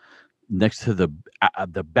next to the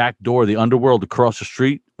back door of the Underworld across the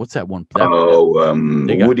street. What's that one?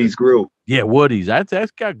 Woody's Grill. Yeah, Woody's.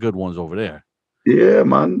 That's got good ones over there. Yeah,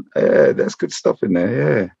 man. Yeah, that's good stuff in there.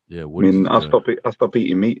 Yeah. Yeah. Woody's, I mean, I stopped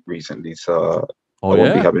eating meat recently, so I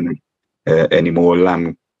won't be having any more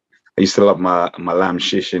lamb. I used to love my lamb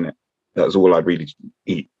shish in it. That's all I'd really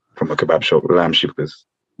eat from a kebab shop, lamb shish, because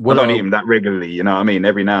I don't eat them that regularly. You know what I mean?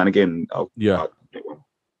 Every now and again. I'll get one.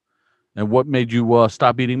 And what made you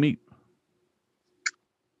stop eating meat?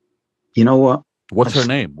 You know what? What's her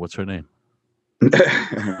name? What my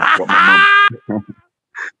mom.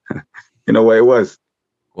 You know what it was?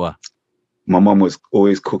 What? My mom was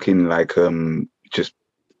always cooking like just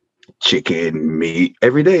chicken, meat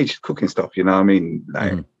every day, just cooking stuff. You know what I mean?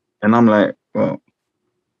 Like, and I'm like, well,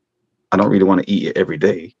 I don't really want to eat it every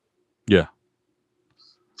day. Yeah.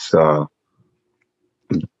 So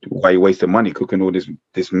why are you wasting money cooking all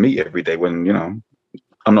this meat every day when, you know,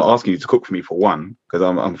 I'm not asking you to cook for me for one, because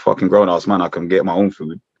I'm a fucking grown ass man. I can get my own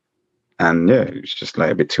food. And yeah, it's just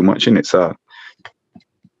like a bit too much in it. So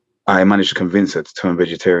I managed to convince her to turn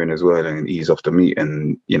vegetarian as well and ease off the meat.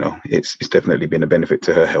 And, you know, it's definitely been a benefit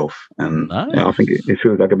to her health. And nice. Yeah, I think it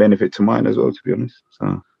feels like a benefit to mine as well, to be honest.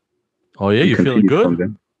 So. Oh yeah, you feeling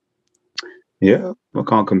good? Yeah, I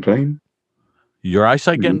can't complain. Your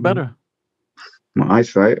eyesight getting better? My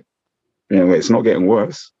eyesight, yeah, well, it's not getting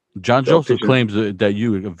worse. John Joseph claims that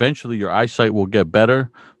eventually your eyesight will get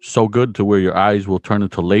better, so good to where your eyes will turn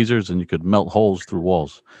into lasers and you could melt holes through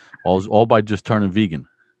walls, all by just turning vegan.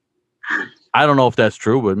 I don't know if that's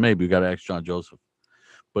true, but maybe we got to ask John Joseph.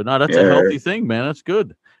 But no, that's a healthy thing, man. That's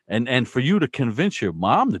good. And for you to convince your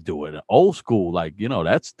mom to do it, old school, like, you know,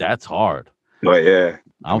 that's hard. But yeah,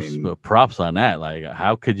 I'm props on that. Like,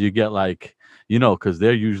 how could you get like, you know, because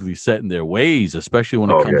they're usually set in their ways, especially when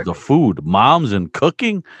it comes to food, moms and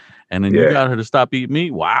cooking, and then you got her to stop eating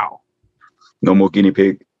meat. Wow. No more guinea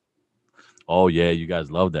pig. Oh yeah, you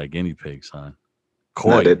guys love that guinea pig, son.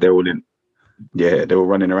 Nah, Koi. they're all in. Yeah, they were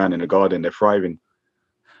running around in the garden. They're thriving.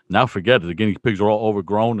 Now forget it. The guinea pigs are all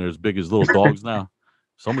overgrown. They're as big as little dogs now.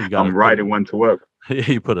 Some of you got to I'm riding one to work.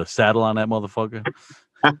 you put a saddle on that motherfucker.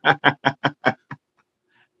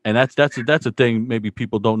 And that's a thing. Maybe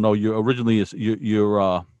people don't know. You originally is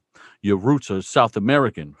your roots are South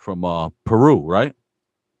American from Peru, right?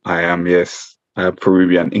 I am, yes. I have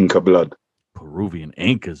Peruvian Inca blood. Peruvian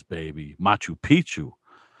Incas, baby. Machu Picchu,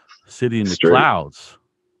 city in the Straight. clouds.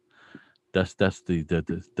 That's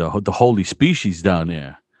the holy species down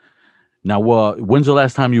there. Now, when's the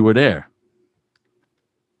last time you were there?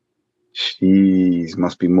 Jeez,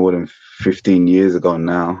 must be more than 15 years ago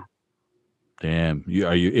now. Damn,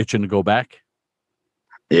 are you itching to go back?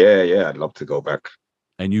 Yeah, I'd love to go back.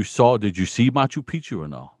 And did you see Machu Picchu or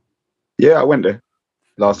no? Yeah, I went there.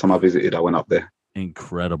 Last time I visited, I went up there.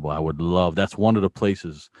 Incredible. That's one of the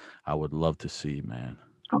places I would love to see, man.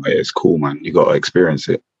 Oh, yeah, it's cool, man. You got to experience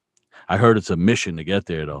it. I heard it's a mission to get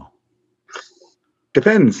there, though.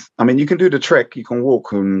 Depends. I mean, you can do the trek. You can walk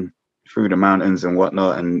through the mountains and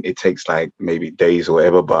whatnot, and it takes like maybe days or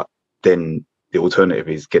whatever. But then the alternative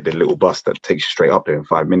is get the little bus that takes you straight up there in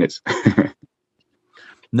 5 minutes.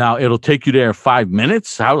 Now, it'll take you there in 5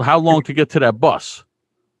 minutes? How long to get to that bus?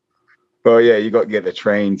 Well, yeah, you got to get the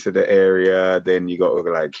train to the area. Then you got to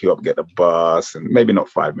like queue up, get the bus, and maybe not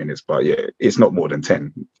 5 minutes, but yeah, it's not more than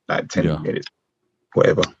 10 minutes,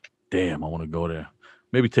 whatever. Damn, I want to go there.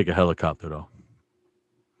 Maybe take a helicopter though.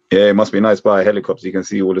 Yeah, it must be nice by a helicopter. You can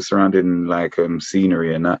see all the surrounding like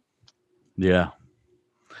scenery and that. Yeah.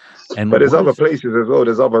 But there's other places as well.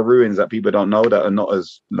 There's other ruins that people don't know that are not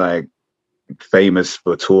as like famous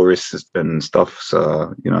for tourists and stuff.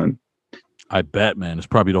 So, I bet, man. It's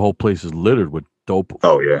probably the whole place is littered with dope.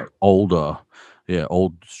 Oh yeah. Old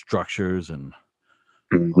structures and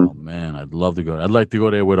Mm-hmm. Oh man, I'd love to go. I'd like to go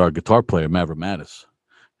there with our guitar player, Maverick Mattis.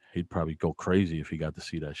 He'd probably go crazy if he got to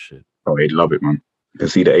see that shit. Oh, he'd love it, man. To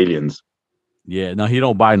see the aliens. Yeah, no, he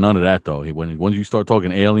don't buy none of that though. When you start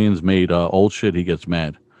talking aliens made old shit, he gets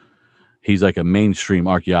mad. He's like a mainstream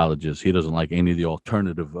archaeologist. He doesn't like any of the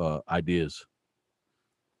alternative ideas.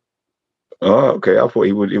 Oh, okay. I thought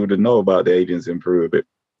he would know about the aliens in Peru a bit.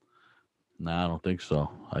 Nah, I don't think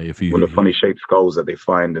so. The funny shaped skulls that they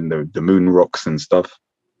find in the moon rocks and stuff.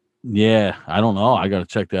 Yeah, I don't know. I got to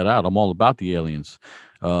check that out. I'm all about the aliens.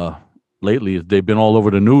 Lately, they've been all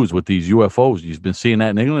over the news with these UFOs. You've been seeing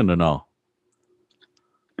that in England or no?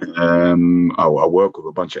 I work with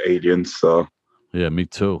a bunch of aliens, so yeah, me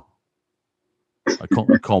too. I call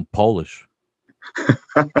them Polish.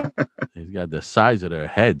 He's got the size of their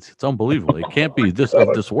heads. It's unbelievable. They can't be of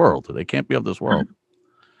this world. They can't be of this world.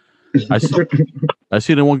 I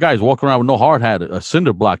see the one guy's walking around with no hard hat. A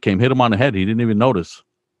cinder block hit him on the head. He didn't even notice.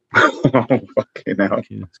 Oh, fucking hell.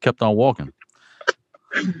 He just kept on walking.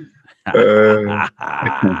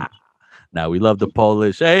 Now we love the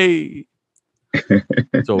Polish. Hey,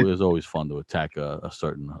 it's always fun to attack a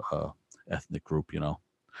certain ethnic group,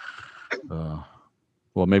 Well,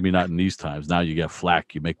 maybe not in these times. Now you get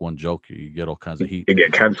flack. You make one joke, you get all kinds of heat. You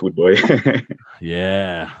get cancelled, boy.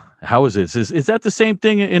 Yeah. How is it? Is that the same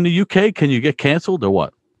thing in the UK? Can you get canceled or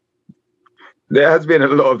what? There has been a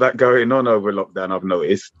lot of that going on over lockdown, I've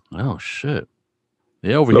noticed. Oh, shit.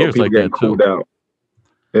 Yeah, over here it's like that too. Out.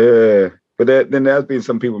 Yeah. But then there has been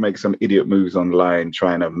some people make some idiot moves online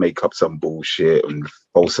trying to make up some bullshit and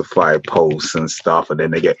falsify posts and stuff, and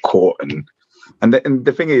then they get caught. And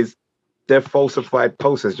the thing is, their falsified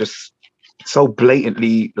posts is just so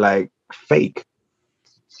blatantly like fake.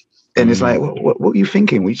 And it's like, what are you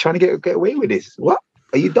thinking? Were you trying to get away with this? What?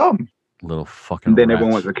 Are you dumb? Little fucking And then rats.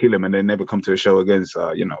 everyone wants to kill him and they never come to a show again.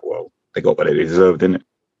 So, well, they got what they deserved, didn't it?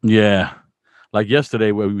 Yeah. Like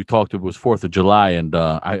yesterday where we talked, it was 4th of July. And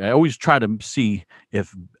I always try to see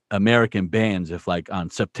if American bands, if like on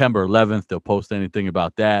September 11th, they'll post anything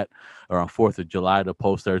about that, or on 4th of July, they'll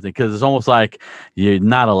post everything. Because it's almost like you're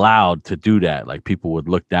not allowed to do that. Like people would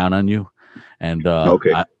look down on you. And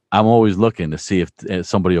Okay. I'm always looking to see if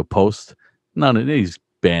somebody will post. None of these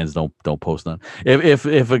bands don't post none. If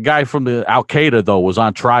a guy from the Al Qaeda though was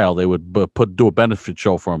on trial, they would do a benefit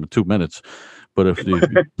show for him in 2 minutes. But if they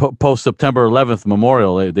post September 11th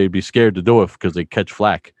memorial, they'd be scared to do it because they catch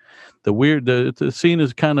flack. The scene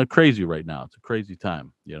is kind of crazy right now. It's a crazy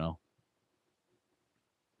time, Yeah,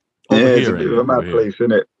 it's a bit of a mad place,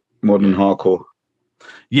 isn't it? Modern hardcore.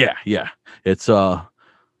 Yeah. It's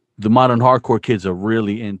the modern hardcore kids are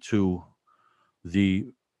really into the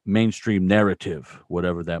mainstream narrative,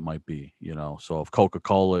 whatever that might be, So if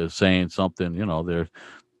Coca-Cola is saying something,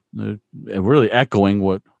 they're really echoing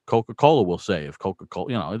what Coca-Cola will say. If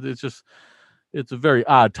Coca-Cola, it's a very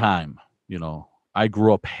odd time. I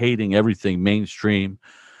grew up hating everything mainstream,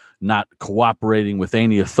 not cooperating with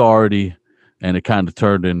any authority, and it kind of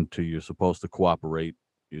turned into you're supposed to cooperate.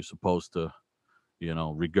 You're supposed to,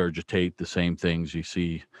 regurgitate the same things you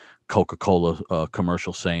see Coca-Cola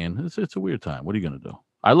commercials saying. It's a weird time. What are you going to do?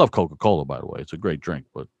 I love Coca-Cola, by the way. It's a great drink,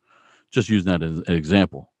 but just using that as an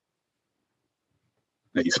example.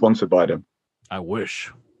 Are you sponsored by them? I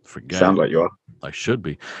wish. Forget Sound it. like you are. I should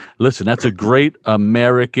be. Listen, that's a great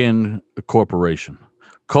American corporation.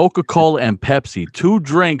 Coca-Cola and Pepsi, 2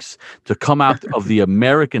 drinks to come out of the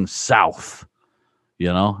American South,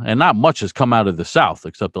 and not much has come out of the South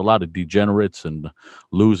except a lot of degenerates and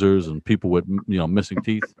losers and people with, missing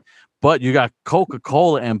teeth. But you got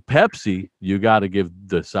Coca-Cola and Pepsi. You got to give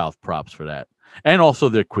the South props for that. And also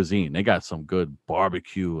their cuisine. They got some good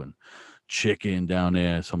barbecue and chicken down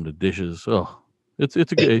there, some of the dishes. Oh, it's a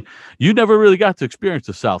good. You never really got to experience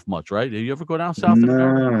the South much, right? Did you ever go down south?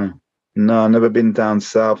 No, I've never been down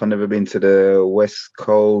south. I've never been to the West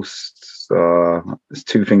Coast. There's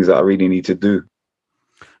 2 things that I really need to do.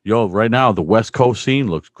 Yo, right now the West Coast scene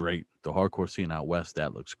looks great. The hardcore scene out west,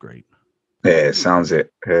 that looks great. Yeah, it sounds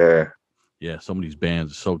it. Yeah, some of these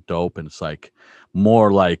bands are so dope, and it's like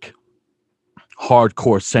more like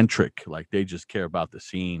hardcore centric. Like they just care about the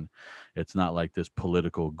scene. It's not like this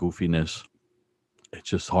political goofiness. It's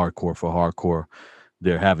just hardcore for hardcore.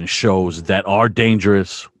 They're having shows that are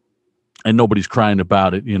dangerous, and nobody's crying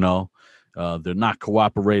about it. They're not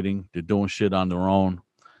cooperating. They're doing shit on their own.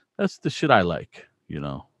 That's the shit I like.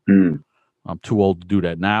 I'm too old to do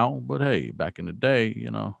that now, but hey, back in the day,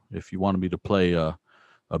 if you wanted me to play a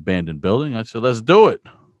abandoned building, I said, let's do it.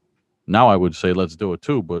 Now I would say, let's do it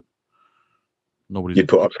too, but nobody's. You'd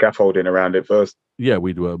put up scaffolding around it first. Yeah,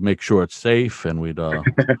 we'd make sure it's safe, and we'd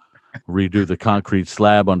redo the concrete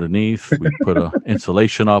slab underneath. We'd put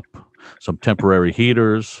insulation up, some temporary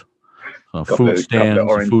heaters, food stands,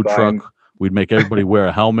 a food truck. We'd make everybody wear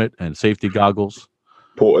a helmet and safety goggles.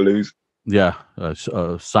 Portaloos. Yeah,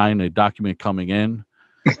 sign a document coming in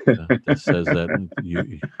that says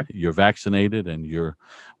that you're vaccinated and you're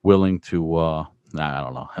willing to. I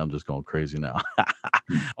don't know. I'm just going crazy now.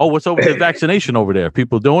 Oh, what's over the vaccination over there?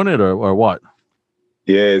 People doing it or what?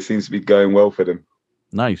 Yeah, it seems to be going well for them.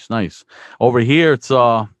 Nice. Over here,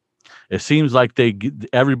 it seems like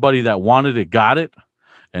everybody that wanted it got it,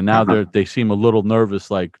 and now they seem a little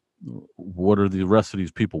nervous. Like, what are the rest of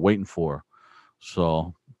these people waiting for?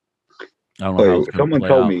 So. I don't know how it's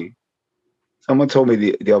someone told me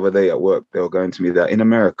the other day at work, they were going to me that in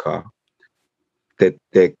America,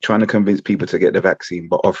 they're trying to convince people to get the vaccine,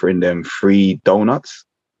 but offering them free donuts.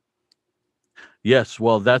 Yes,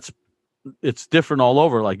 well, it's different all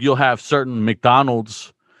over. Like you'll have certain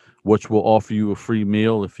McDonald's, which will offer you a free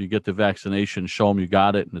meal if you get the vaccination, show them you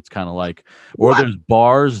got it. And it's kind of like, or there's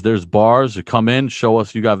bars that come in, show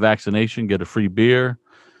us you got vaccination, get a free beer.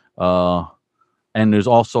 And there's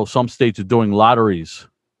also some states are doing lotteries.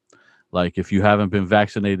 Like if you haven't been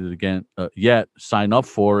vaccinated again yet, sign up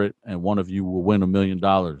for it, and one of you will win $1 million.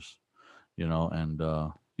 And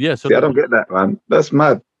yeah. So I don't get that, man. That's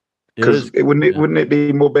mad. Because wouldn't it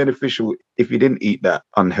be more beneficial if you didn't eat that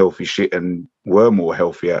unhealthy shit and were more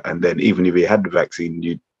healthier, and then even if you had the vaccine,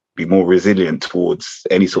 you'd be more resilient towards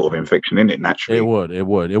any sort of infection in it naturally.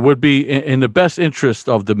 It would be in the best interest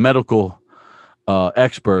of the medical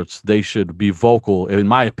experts. They should be vocal, in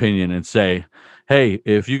my opinion, and say, hey,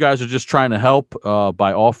 if you guys are just trying to help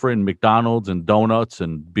by offering McDonald's and donuts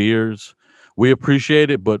and beers, we appreciate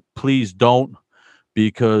it, but please don't,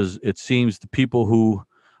 because it seems the people who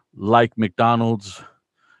like McDonald's,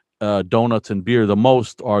 donuts and beer the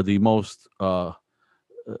most are the most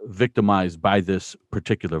victimized by this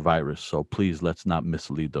particular virus. So please, let's not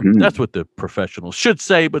mislead them. That's what the professionals should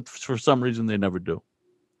say, but for some reason they never do.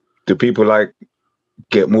 Do people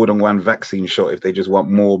get more than one vaccine shot if they just want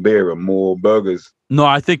more beer and more burgers? No,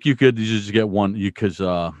 I think you could just get one. Because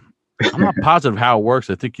I'm not positive how it works.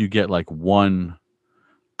 I think you get one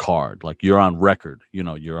card, like you're on record.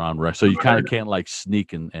 You're on record, so you kind of can't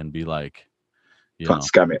sneak and be like, can't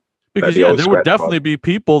scam it. Because there would definitely be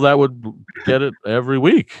people that would get it every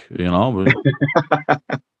week. But,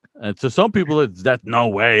 and to some people, that's no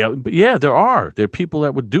way. But yeah, there are people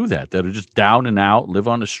that would do that are just down and out, live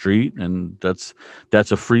on the street, and that's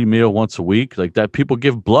a free meal once a week. Like that, people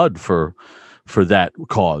give blood for that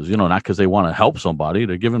cause. Not because they want to help somebody.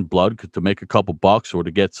 They're giving blood to make a couple bucks or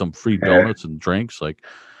to get some free donuts and drinks. Like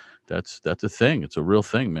that's a thing. It's a real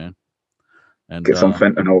thing, man. And get some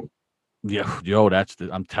fentanyl. Yeah,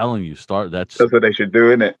 I'm telling you, that's what they should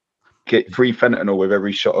do, innit? Get free fentanyl with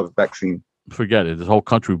every shot of vaccine. Forget it. This whole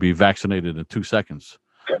country would be vaccinated in 2 seconds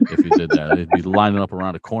if you did that. They'd be lining up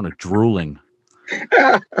around the corner, drooling.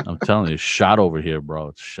 I'm telling you, it's shot over here, bro.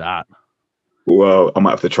 It's shot. Well, I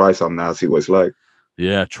might have to try some now, see what it's like.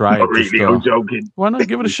 Yeah, try Not it. Just, really, I'm joking. why not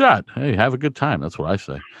give it a shot? Hey, have a good time. That's what I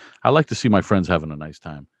say. I like to see my friends having a nice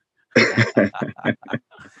time.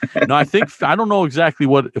 No, I don't know exactly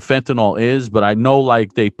what fentanyl is, but I know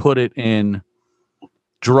like they put it in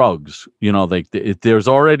drugs. You know, there's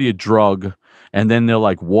already a drug, and then they'll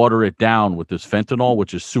like water it down with this fentanyl,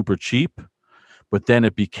 which is super cheap. But then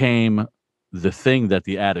it became the thing that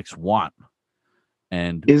the addicts want,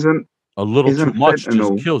 and Isn't a little too much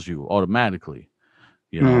fentanyl, just kills you automatically.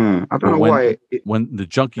 You know, I don't but know why. when the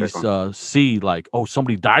junkies see like, oh,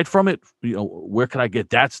 somebody died from it, you know, where can I get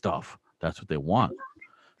that stuff? That's what they want.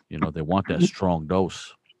 You know, they want that strong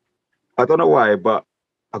dose. I don't know why, but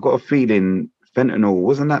I got a feeling fentanyl,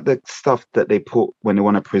 wasn't that the stuff that they put when they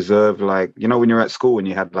want to preserve, like, you know, when you're at school and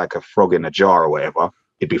you had like a frog in a jar or whatever,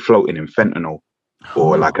 it'd be floating in fentanyl,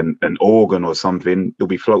 or like an organ or something, it'll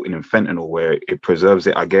be floating in fentanyl where it preserves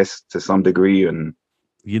it, I guess, to some degree. And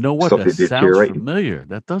you know what? stop That it sounds deteriorating. familiar.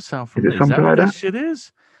 That does sound Is familiar. it Is that something what like that that? shit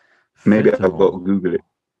is? Maybe I've got to Fentanyl. Google it.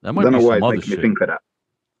 That I might don't be know why some it's other making me shit. think of that.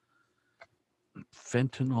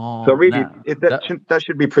 Fentanyl. So really, that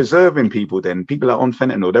should be preserving people then. People that are on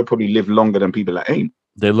fentanyl, they'll probably live longer than people that ain't.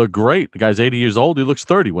 They look great. The guy's 80 years old. He looks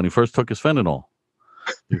 30 when he first took his fentanyl.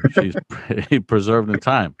 He's preserved in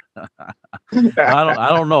time. I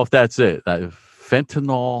don't know if that's it.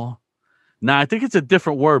 Fentanyl. Nah, I think it's a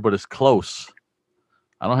different word, but it's close.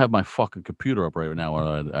 I don't have my fucking computer up right now,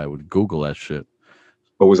 or I would Google that shit.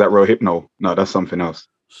 Or was that Rohypnol? No, that's something else.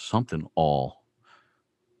 Something all.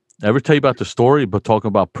 Ever tell you about the story, but talking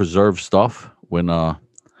about preserved stuff? When I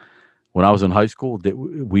was in high school,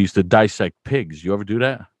 we used to dissect pigs. You ever do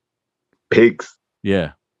that? Pigs?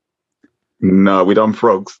 Yeah. No, we done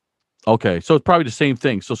frogs. Okay, so it's probably the same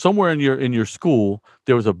thing. So somewhere in your school,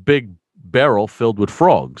 there was a big barrel filled with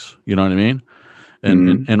frogs. You know what I mean?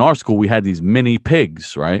 And in our school, we had these mini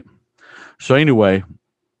pigs, right? So anyway,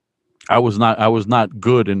 I was not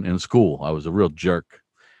good in school. I was a real jerk,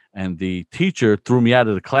 and the teacher threw me out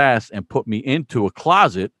of the class and put me into a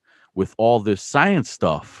closet with all this science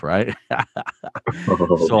stuff, right?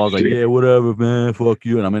 So I was like, yeah, whatever, man, fuck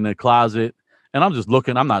you. And I'm in the closet. And I'm just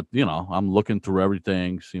looking. I'm not, I'm looking through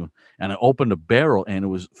everything. See, and I opened the barrel, and it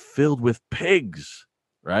was filled with pigs,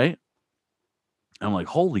 right? And I'm like,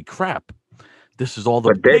 holy crap. This is all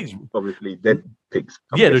the pigs. Obviously, dead pigs.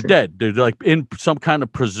 Yeah, they're dead. They're like in some kind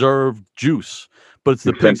of preserved juice. But it's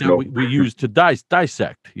the pigs that we use to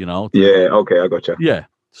dissect, Yeah, okay, I gotcha. Yeah.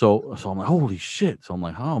 So I'm like, holy shit. So I'm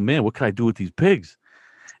like, oh, man, what can I do with these pigs?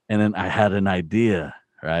 And then I had an idea,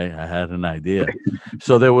 right?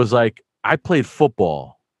 So there was like, I played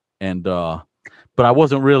football, and but I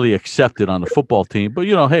wasn't really accepted on the football team. But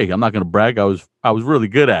hey, I'm not going to brag. I was really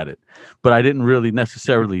good at it, but I didn't really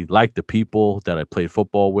necessarily like the people that I played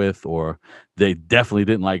football with, or they definitely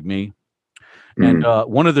didn't like me. And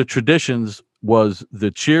one of the traditions was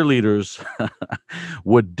the cheerleaders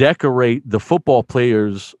would decorate the football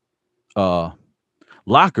players'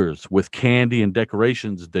 lockers with candy and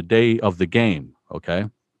decorations the day of the game. Okay.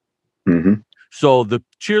 Mm-hmm. So the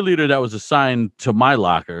cheerleader that was assigned to my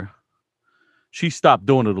locker, she stopped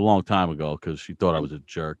doing it a long time ago because she thought I was a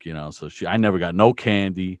jerk, So I never got no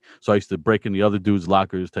candy. So I used to break in the other dudes'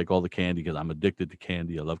 lockers, take all the candy because I'm addicted to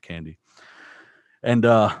candy. I love candy. And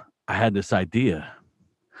I had this idea.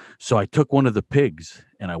 So I took one of the pigs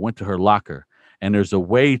and I went to her locker. And there's a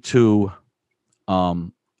way to,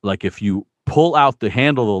 like if you pull out the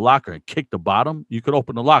handle of the locker and kick the bottom, you could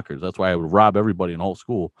open the lockers. That's why I would rob everybody in the whole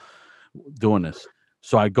school doing this.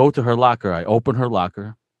 So I go to her locker, I open her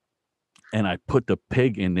locker, and I put the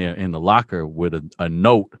pig in there in the locker with a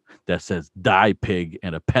note that says "Die Pig"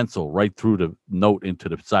 and a pencil right through the note into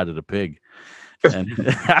the side of the pig. And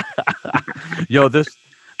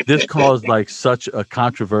this caused like such a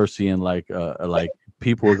controversy, and like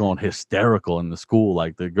people were going hysterical in the school.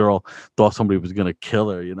 Like the girl thought somebody was gonna kill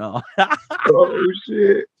her. Oh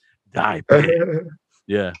shit! Die Pig.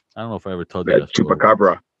 Yeah, I don't know if I ever told you that story.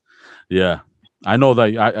 Chupacabra. Yeah. I know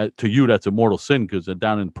that to you, that's a mortal sin because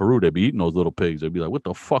down in Peru, they'd be eating those little pigs. They'd be like, what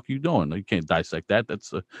the fuck you doing? You can't dissect that.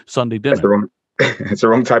 That's a Sunday dinner. It's the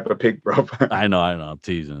wrong type of pig, bro. I know. I'm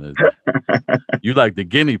teasing. You like the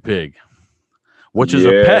guinea pig, which is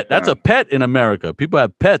a pet. That's a pet in America. People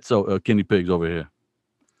have pets, guinea pigs over here.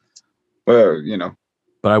 Well,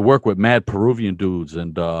 But I work with mad Peruvian dudes,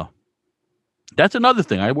 and that's another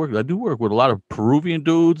thing. I do work with a lot of Peruvian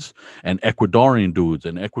dudes and Ecuadorian dudes.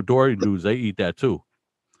 And Ecuadorian dudes, they eat that too.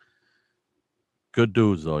 Good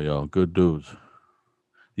dudes though, yo. Good dudes.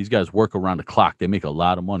 These guys work around the clock. They make a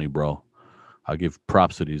lot of money, bro. I give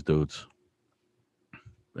props to these dudes.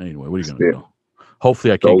 Anyway, what are you gonna Yeah, do?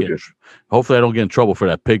 Hopefully, I can't get. soldiers. Hopefully, I don't get in trouble for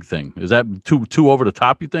that pig thing. Is that too over the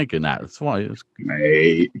top? You think? Nah, it's why.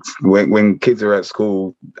 Mate, when kids are at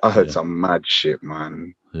school, I heard Yeah, some mad shit,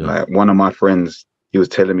 man. yeah. Like one of my friends, he was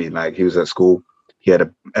telling me like he was at school. He had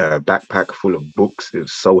a backpack full of books. It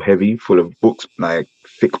was so heavy, full of books, like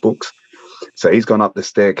thick books. So he's gone up the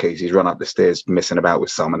staircase. He's run up the stairs, messing about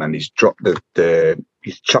with someone, and he's dropped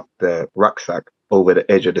he's chucked the rucksack over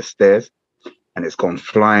the edge of the stairs, and it's gone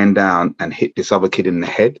flying down and hit this other kid in the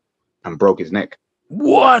head and broke his neck.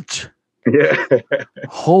 What? Yeah,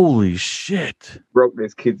 Holy shit! broke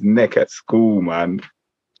this kid's neck at school, man,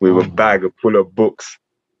 with a bag full of books.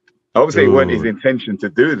 Obviously, it wasn't his Dude. intention to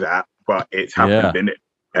do that, but it's happened, innit?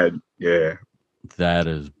 And yeah, That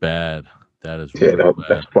is bad. That is yeah, real bad.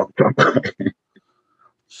 that's fucked up.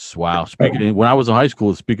 Wow. When I was in high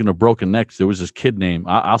school, speaking of broken necks, there was this kid named,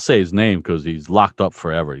 I'll say his name because he's locked up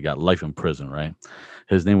forever. He got life in prison, right?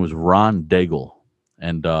 His name was Ron Daigle.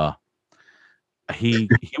 And he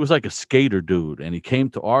was like a skater dude, and he came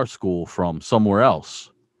to our school from somewhere else.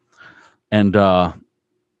 And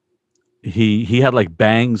he had like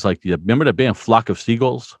bangs, like, you remember that band Flock of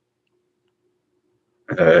Seagulls?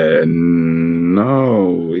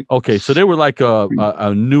 No. Okay, so they were like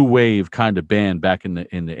a new wave kind of band back in the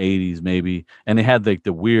 80s maybe, and they had like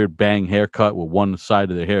the weird bang haircut where one side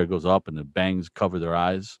of their hair goes up and the bangs cover their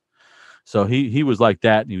eyes. So he was like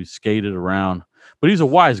that, and he skated around. But he's a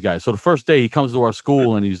wise guy. So the first day he comes to our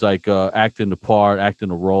school and he's like acting the part, acting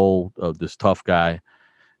the role of this tough guy,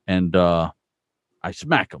 and I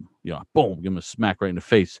smack him, boom, give him a smack right in the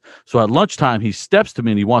face. So at lunchtime he steps to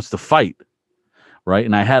me and he wants to fight, right?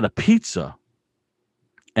 And I had a pizza.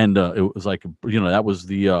 And it was like, that was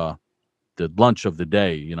the lunch of the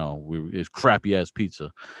day. It's crappy ass pizza,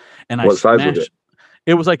 and What size was it?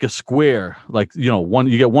 It was like a square, like one.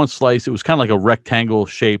 You get one slice. It was kind of like a rectangle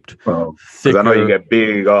shaped. Oh, because I know you get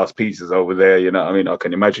big ass pizzas over there. You know what I mean? I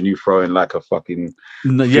can imagine you throwing like a fucking.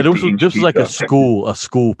 No, yeah, this was like a pizza.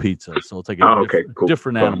 school pizza. So it's like Oh, okay, cool.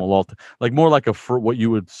 different animal, like more like what you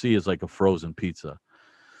would see as like a frozen pizza.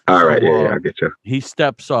 All right, yeah, I get you. He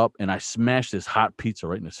steps up and I smash this hot pizza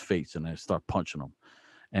right in his face, and I start punching him.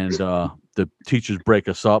 And the teachers break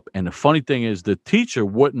us up. And the funny thing is, the teacher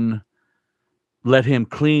wouldn't let him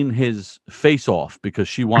clean his face off because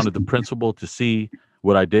she wanted the principal to see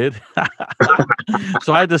what I did.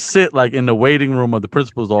 So I had to sit like in the waiting room of the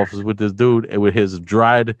principal's office with this dude with his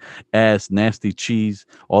dried ass nasty cheese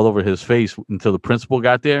all over his face until the principal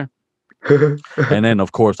got there. And then,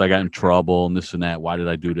 of course, I got in trouble and this and that. Why did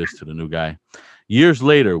I do this to the new guy? Years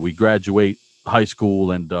later, we graduate high school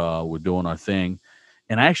and we're doing our thing.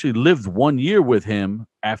 And I actually lived 1 year with him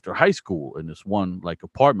after high school in this one like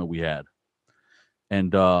apartment we had.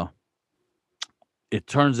 And it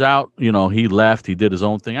turns out, he left. He did his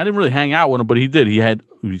own thing. I didn't really hang out with him, but he did.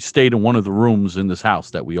 He stayed in one of the rooms in this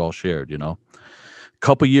house that we all shared. A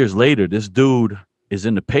couple years later, this dude is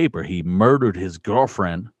in the paper. He murdered his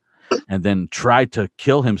girlfriend and then tried to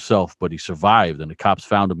kill himself, but he survived. And the cops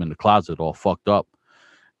found him in the closet, all fucked up.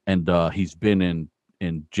 And he's been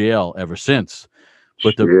in jail ever since.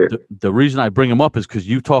 But the reason I bring him up is because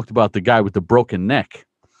you talked about the guy with the broken neck.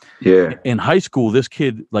 Yeah. In high school, this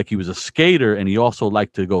kid, like, he was a skater and he also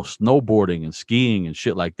liked to go snowboarding and skiing and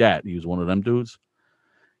shit like that. He was one of them dudes.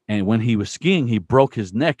 And when he was skiing, he broke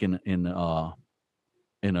his neck in a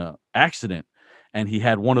accident. And he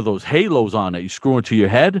had one of those halos on that you screw into your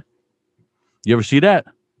head. You ever see that?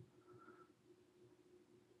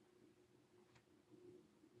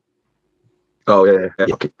 Oh yeah.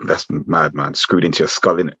 Okay. That's mad, man. Screwed into your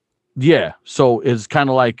skull, innit? Yeah. So it's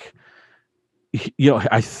kind of like,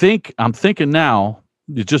 I'm thinking now,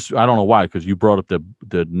 I don't know why, because you brought up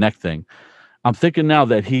the neck thing. I'm thinking now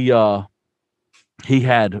that he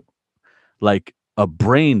had like a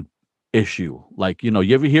brain issue. Like, you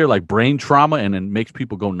ever hear like brain trauma and it makes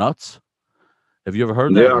people go nuts? Have you ever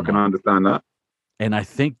heard that? Yeah, I can understand that. And I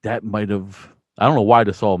think that might have, I don't know why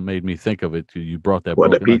this all made me think of it. You brought that.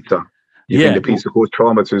 What, the pizza? You think the pizza caused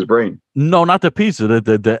trauma to his brain? No, not the pizza.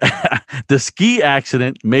 The ski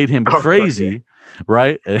accident made him crazy,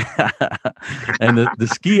 right? And the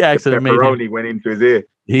ski accident made him, went into his ear.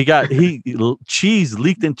 Cheese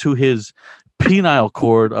leaked into his penile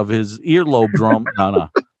cord of his earlobe drum. No.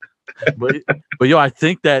 But I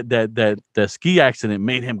think that ski accident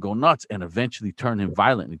made him go nuts and eventually turned him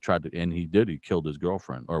violent. And he killed his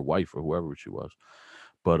girlfriend or wife or whoever she was.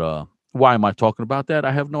 But why am I talking about that?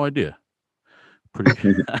 I have no idea.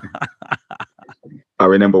 Pretty. I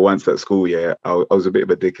remember once at school, yeah, I was a bit of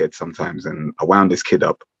a dickhead sometimes, and I wound this kid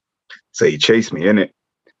up. So he chased me in it,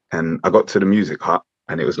 and I got to the music hut,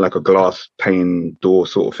 and it was like a glass pane door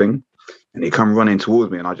sort of thing. And he come running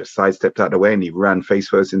towards me, and I just sidestepped out the way, and he ran face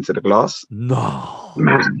first into the glass. No.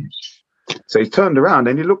 Man. So he turned around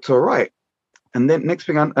and he looked all right. And then next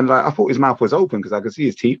thing, I thought his mouth was open because I could see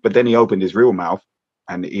his teeth, but then he opened his real mouth,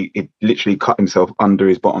 and he literally cut himself under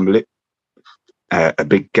his bottom lip, a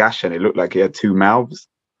big gash, and it looked like he had two mouths.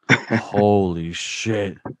 Holy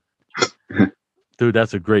shit. Dude,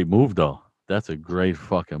 that's a great move though. That's a great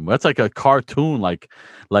fucking. That's like a cartoon, like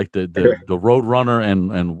the Roadrunner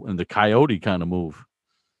and the Coyote kind of move.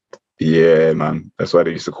 Yeah, man. That's why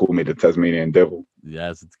they used to call me the Tasmanian Devil.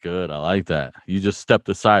 Yes, it's good. I like that. You just stepped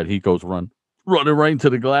aside. He goes running right into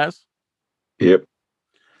the glass. Yep.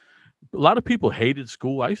 A lot of people hated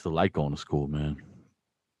school. I used to like going to school, man.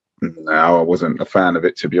 No, I wasn't a fan of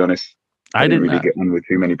it, to be honest. I didn't really get on with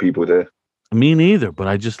too many people there. Me neither, but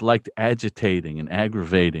I just liked agitating and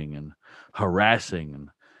aggravating and harassing and,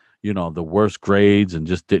 the worst grades and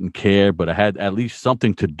just didn't care. But I had at least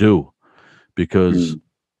something to do because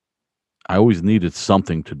I always needed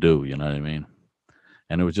something to do. You know what I mean?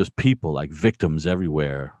 And it was just people like victims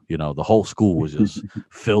everywhere. The whole school was just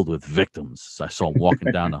filled with victims. I saw them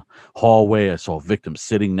walking down the hallway. I saw victims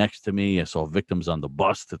sitting next to me. I saw victims on the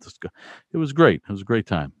bus. It was great. It was a great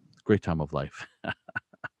time. Great time of life.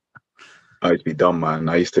 I used to be dumb, man.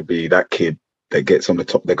 I used to be that kid that gets on the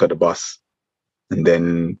top deck of the bus and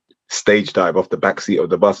then stage dive off the back seat of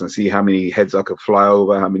the bus and see how many heads I could fly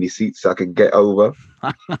over, how many seats I could get over.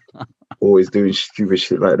 Always doing stupid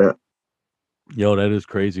shit like that. Yo, that is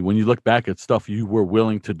crazy. When you look back at stuff you were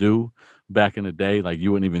willing to do back in the day, like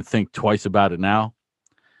you wouldn't even think twice about it now.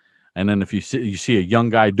 And then if you see a young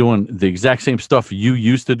guy doing the exact same stuff you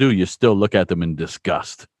used to do, you still look at them in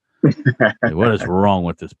disgust. Like, what is wrong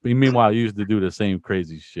with this? Meanwhile, you used to do the same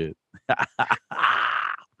crazy shit. I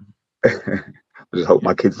just hope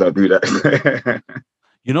my kids don't do that.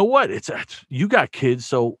 You know what? You got kids,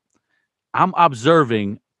 so I'm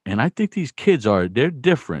observing, and I think these kids they're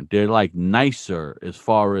different. They're like nicer as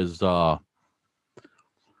far as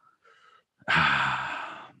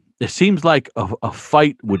it seems like a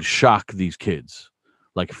fight would shock these kids.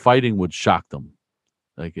 Like fighting would shock them.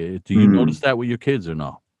 Like, do you notice that with your kids or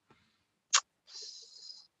no?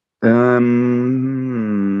 I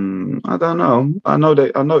don't know. I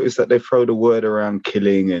noticed that they throw the word around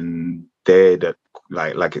killing and dead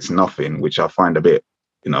like it's nothing, which I find a bit,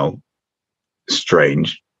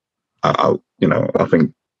 strange. I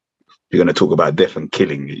think if you're going to talk about death and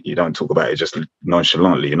killing, you don't talk about it just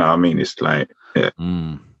nonchalantly. You know what I mean? It's like, yeah.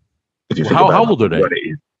 If you think about how old are they?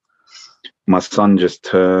 My son just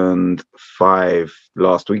turned 5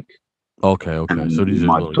 last week. Okay. And so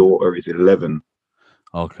my daughter is 11.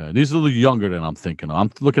 Okay, these are a little younger than I'm thinking of.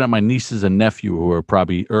 I'm looking at my nieces and nephew who are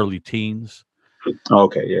probably early teens.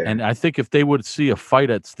 Okay, yeah. And I think if they would see a fight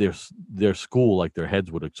at their school, like their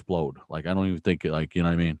heads would explode. Like I don't even think you know what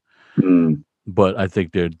I mean. But I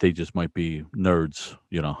think they just might be nerds,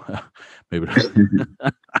 maybe.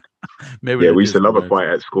 Maybe. Yeah, we used to love a fight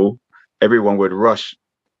at school. Everyone would rush.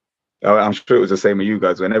 I'm sure it was the same with you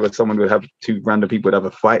guys. Whenever someone would have two random people would have a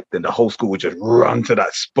fight, then the whole school would just run to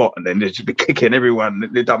that spot, and then they'd just be kicking everyone.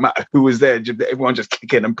 It don't matter who was there; everyone just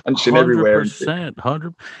kicking and punching 100%, everywhere.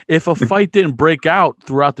 100%. If a fight didn't break out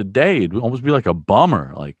throughout the day, it'd almost be like a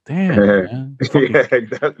bummer. Like, damn, man. Yeah,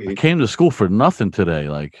 exactly. I came to school for nothing today.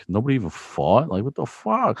 Like, nobody even fought. Like, what the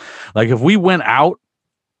fuck? Like, if we went out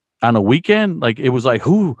on a weekend, like, it was like,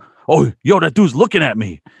 who? Oh, yo, that dude's looking at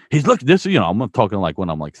me. He's looking this, I'm talking like when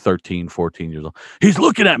I'm like 13, 14 years old. He's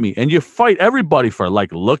looking at me. And you fight everybody for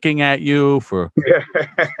like looking at you, for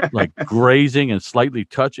like grazing and slightly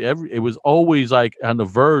touch. It was always like on the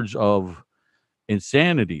verge of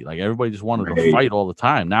insanity. Like everybody just wanted to fight all the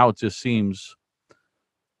time. Now it just seems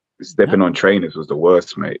stepping on trainers was the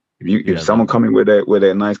worst, mate. If someone come in with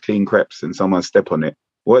their nice clean crepes and someone step on it,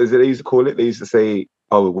 what is it they used to call it? They used to say,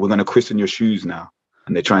 "Oh, we're gonna christen your shoes now."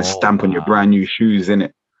 And they try and stamp on your brand new shoes, in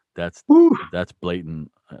it. That's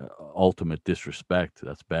blatant, ultimate disrespect.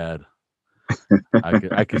 That's bad.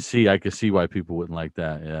 I could see why people wouldn't like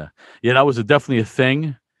that. Yeah. That was definitely a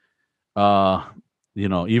thing.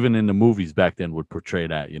 Even in the movies back then would portray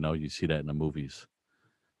that. You see that in the movies.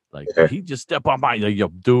 Like he just stepped on my. Your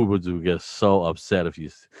dude would get so upset if you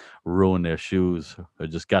ruin their shoes or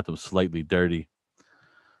just got them slightly dirty.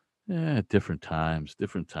 Yeah, different times.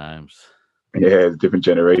 Yeah, it's a different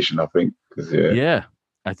generation, I think. Yeah,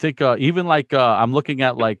 I think even like I'm looking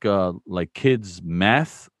at like kids'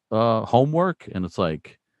 math homework, and it's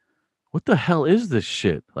like, what the hell is this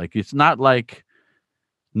shit? Like, it's not like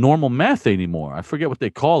normal math anymore. I forget what they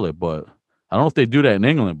call it, but I don't know if they do that in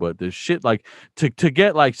England, but there's shit like to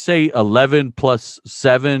get like say 11 plus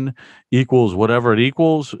 7 equals whatever it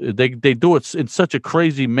equals. They do it in such a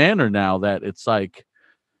crazy manner now that it's like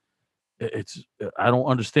it's I don't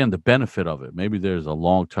understand the benefit of it. Maybe there's a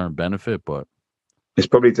long-term benefit, but It's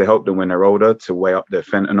probably to help them when they're older to weigh up their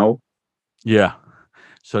fentanyl. yeah.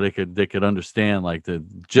 So they could understand like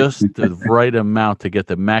just the right amount to get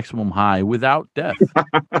the maximum high without death.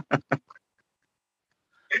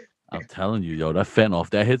 I'm telling you, yo, that fentanyl,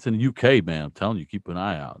 if that hits in the UK, man, I'm telling you, keep an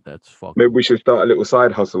eye out. That's fucking. Maybe we should start a little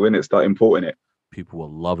side hustle in it, start importing it. People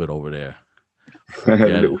will love it over there. A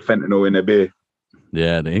little fentanyl in their beer.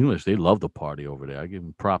 Yeah, the English, they love the party over there. I give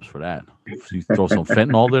them props for that. If you throw some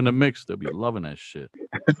fentanyl in the mix, they'll be loving that shit.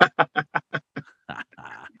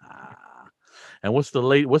 And what's the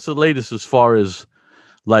latest as far as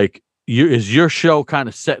like is your show kind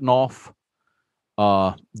of setting off?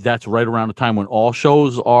 That's right around the time when all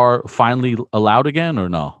shows are finally allowed again, or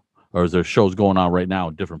no? Or is there shows going on right now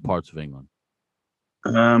in different parts of England?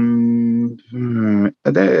 There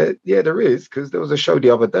is, because there was a show the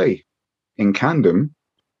other day in Camden.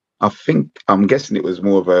 I'm guessing it was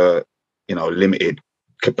more of a limited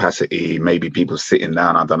capacity, maybe people sitting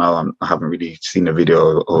down. I don't know. I haven't really seen a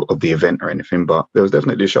video of the event or anything, but there was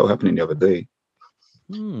definitely a show happening the other day.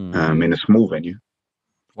 In a small venue.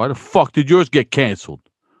 Why the fuck did yours get canceled?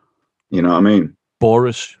 You know what I mean?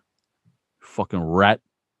 Boris, fucking rat.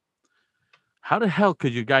 How the hell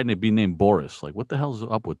could your guy be named Boris? Like, what the hell's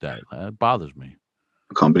up with that? That bothers me.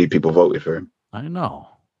 I can't believe people voted for him. I know.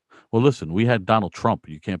 Well, listen, we had Donald Trump.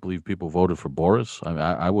 You can't believe people voted for Boris?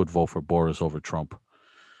 I would vote for Boris over Trump.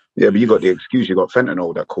 Yeah, but you got the excuse. You got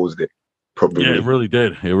fentanyl that caused it. Probably. Yeah, it really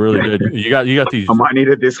did. It really did. You got these. I might need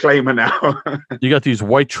a disclaimer now. You got these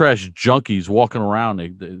white trash junkies walking around.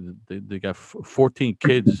 They got 14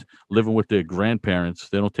 kids living with their grandparents.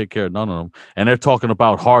 They don't take care of none of them, and they're talking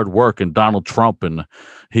about hard work and Donald Trump, and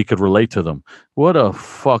he could relate to them. What a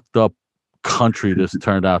fucked up country this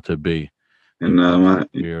turned out to be.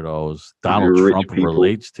 Weirdos. Donald Trump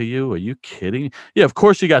relates to you? Are you kidding? Yeah, of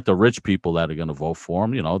course you got the rich people that are going to vote for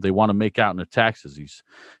him. They want to make out in their taxes.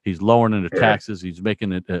 He's lowering the taxes. He's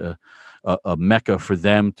making it a mecca for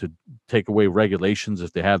them to take away regulations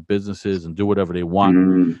if they have businesses and do whatever they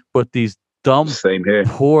want. But these dumb,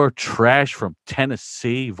 poor trash from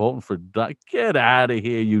Tennessee voting for get out of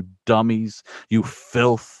here, you dummies, you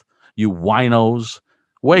filth, you winos.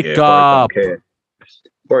 Wake up.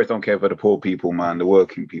 Boris don't care for the poor people, man, the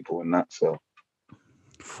working people and that, so.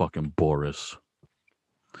 Fucking Boris.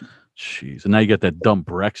 Jeez. And now you got that dumb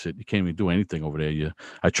Brexit. You can't even do anything over there.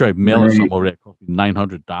 I tried mailing something over there. It cost me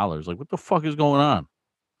 $900. Like, what the fuck is going on?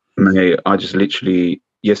 Mate,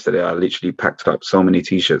 yesterday I literally packed up so many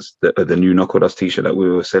T-shirts, the new Knuckle Dust T-shirt that we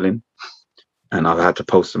were selling. And I've had to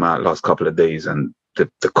post them out last couple of days. And the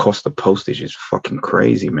cost of postage is fucking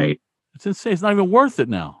crazy, mate. It's insane. It's not even worth it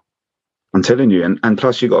now. I'm telling you, and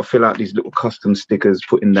plus you got to fill out these little custom stickers,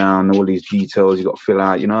 putting down all these details. You got to fill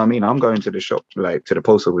out, you know what I mean? I'm going to the shop, like to the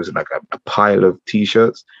post office, like a pile of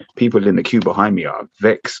T-shirts. People in the queue behind me are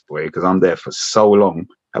vexed, boy, because I'm there for so long,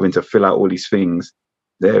 having to fill out all these things.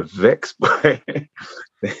 They're vexed, boy.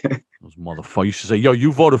 Those motherfuckers. You should say, yo,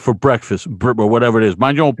 you voted for breakfast, or whatever it is.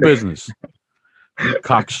 Mind your own business.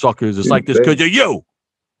 Cocksuckers. It's like this because you're you.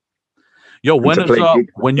 Yo,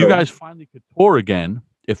 when you guys finally could tour again,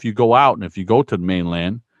 if you go out and if you go to the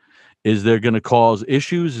mainland, is there going to cause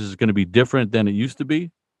issues? Is it going to be different than it used to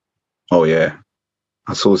be? Oh, yeah.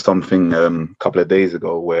 I saw something a couple of days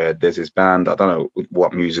ago where there's this band. I don't know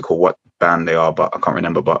what music or what band they are, but I can't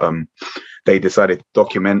remember. But they decided to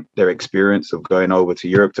document their experience of going over to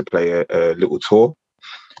Europe to play a little tour.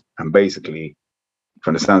 And basically,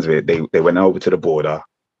 from the sounds of it, they went over to the border.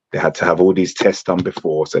 They had to have all these tests done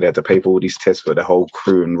before. So they had to pay for all these tests for the whole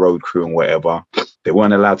crew and road crew and whatever. They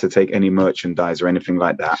weren't allowed to take any merchandise or anything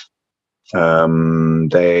like that.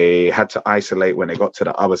 They had to isolate when they got to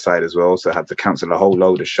the other side as well. So they had to cancel a whole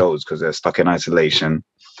load of shows because they're stuck in isolation.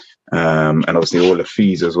 And obviously all the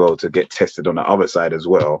fees as well to get tested on the other side as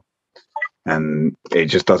well. And it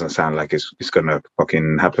just doesn't sound like it's going to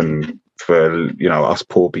fucking happen for, us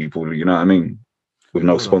poor people, you know what I mean? With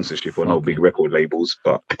no sponsorship or no big record labels,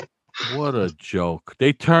 but what a joke!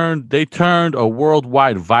 They turned a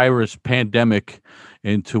worldwide virus pandemic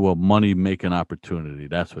into a money making opportunity.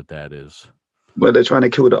 That's what that is. But they're trying to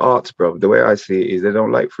kill the arts, bro. The way I see it is they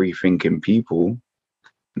don't like free thinking people.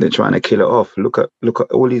 They're trying to kill it off. Look at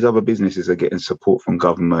all these other businesses are getting support from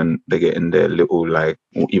government. They're getting their little, like,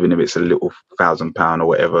 even if it's a little £1,000 or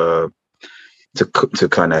whatever to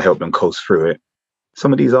kind of help them coast through it.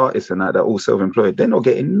 Some of these artists and that, they're all self-employed. They're not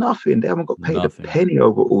getting nothing. They haven't got paid a penny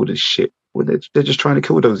over all this shit. Well, they're just trying to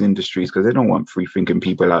kill those industries because they don't want free-thinking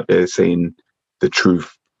people out there saying the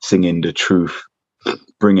truth, singing the truth,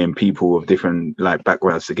 bringing people of different like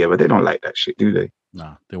backgrounds together. They don't like that shit, do they?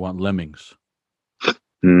 Nah, they want lemmings.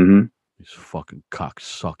 Mm-hmm. These fucking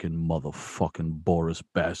cock-sucking motherfucking Boris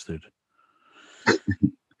bastard.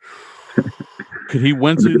 Could he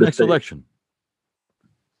win to the next election?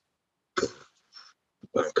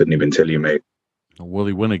 I couldn't even tell you, mate. Will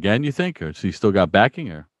he win again, you think? Or has he still got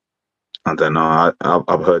backing? Or I don't know.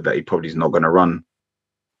 I've heard that he probably is not going to run.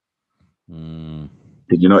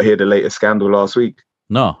 Did you not hear the latest scandal last week?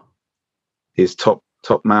 No. His top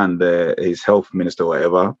man there, his health minister or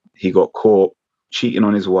whatever, he got caught cheating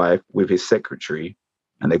on his wife with his secretary,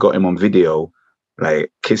 and they got him on video,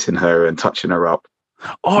 like kissing her and touching her up.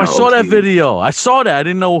 Oh, I saw that video. I saw that. I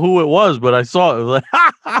didn't know who it was, but I saw it. It was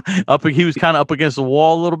like, he was kind of up against the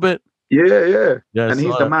wall a little bit. Yeah. And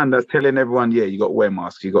he's the man that's telling everyone, yeah, you got to wear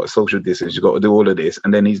masks, you got to social distance, you got to do all of this,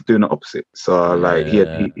 and then he's doing the opposite. So like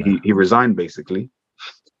he resigned basically,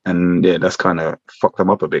 and yeah, that's kind of fucked him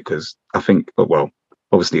up a bit because I think, well,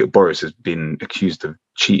 obviously Boris has been accused of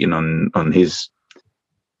cheating on his,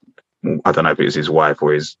 I don't know if it was his wife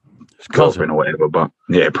or his girlfriend or whatever, but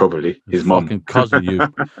yeah, probably his mom. Fucking cousin,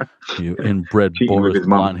 you inbred Boris,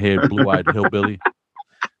 blonde-haired, blue-eyed hillbilly.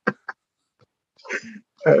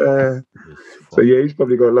 So yeah, he's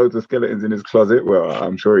probably got loads of skeletons in his closet. Well,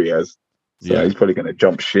 I'm sure he has. So he's probably going to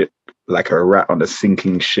jump ship like a rat on a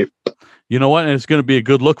sinking ship. You know what? And it's going to be a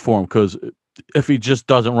good look for him because if he just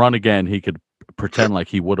doesn't run again, he could pretend like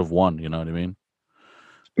he would have won. You know what I mean?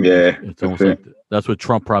 Yeah, it's almost like that's what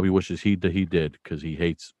Trump probably wishes he did because he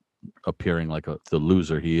hates appearing like the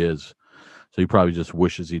loser he is. So he probably just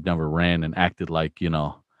wishes he'd never ran and acted like,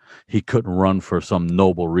 he couldn't run for some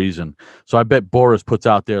noble reason. So I bet Boris puts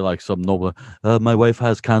out there like some noble, my wife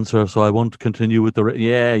has cancer, so I won't continue with the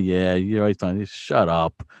yeah, you're right, fine. Shut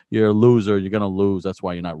up. You're a loser. You're going to lose. That's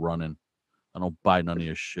why you're not running. I don't buy none of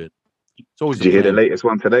your shit. It's always Did you hear the latest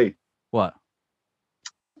one today? What?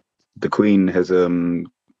 The Queen has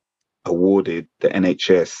awarded the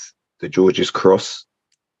NHS the George's Cross.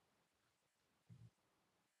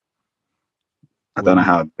 I don't know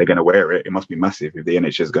how they're going to wear it. It must be massive if the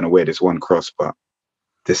NHS is going to wear this one cross. But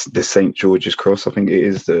the St. George's Cross, I think it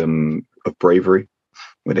is, of bravery,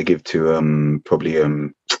 where they give to probably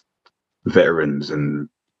veterans and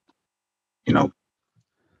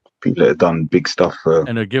people that have done big stuff.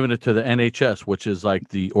 And they're giving it to the NHS, which is like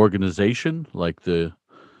the organization, what is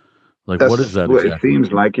that? What exactly? It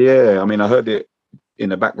seems like, yeah. I mean, I heard it in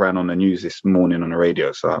the background on the news this morning on the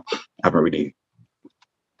radio, so I haven't really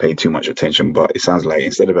paid too much attention, but it sounds like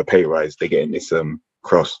instead of a pay rise, they're getting this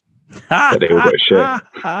cross that they all got to share.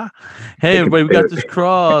 Hey, everybody, we got this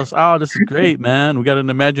cross. Oh, this is great, man. We got an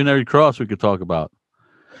imaginary cross we could talk about.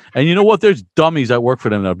 And you know what? There's dummies that work for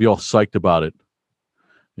them that'll be all psyched about it.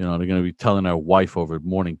 They're going to be telling their wife over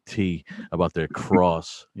morning tea about their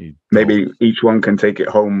cross. Maybe each one can take it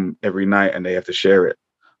home every night and they have to share it.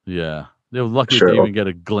 Yeah. They're lucky if they even get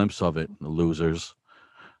a glimpse of it, the losers.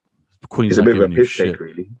 Queen's it's a bit of a piss take,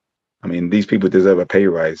 really. I mean, these people deserve a pay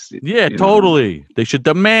rise. Yeah, totally. They should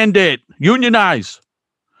demand it. Unionize.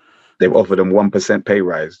 They've offered them 1% pay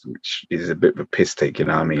rise, which is a bit of a piss take, you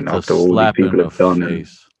know what I mean? After all these people have done it.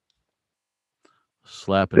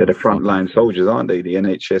 They're the frontline soldiers, aren't they? The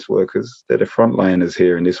NHS workers. They're the frontliners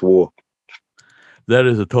here in this war. That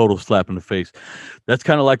is a total slap in the face. That's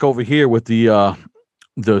kind of like over here with the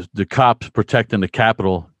cops protecting the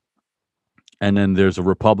Capitol. And then there's a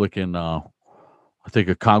Republican, I think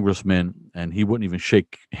a congressman, and he wouldn't even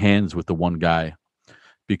shake hands with the one guy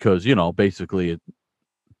because, basically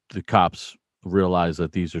the cops realized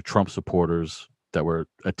that these are Trump supporters that were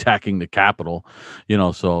attacking the Capitol,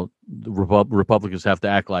 so the Republicans have to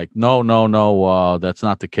act like, no, that's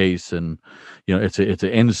not the case. And, it's an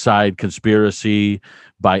inside conspiracy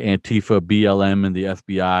by Antifa, BLM, and the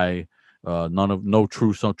FBI. No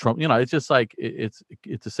true Trump. It's just like it's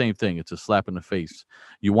the same thing. It's a slap in the face.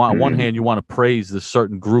 You want on one hand, you want to praise this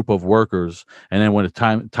certain group of workers, and then when the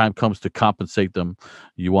time comes to compensate them,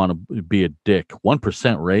 you want to be a dick.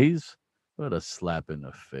 1% raise? What a slap in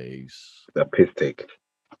the face. A piss take.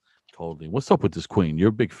 Totally. What's up with this Queen? You're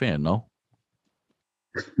a big fan, no?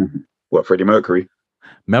 What, Freddie Mercury?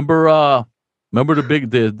 Remember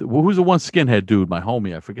who's the one skinhead dude? My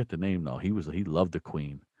homie, I forget the name though. He loved the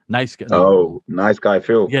Queen. Nice guy. Oh, Nice Guy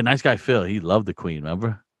Phil. Yeah, Nice Guy Phil. He loved the Queen,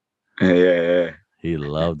 remember? Yeah. He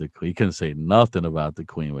loved the Queen. He couldn't say nothing about the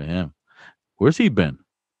Queen with him. Where's he been?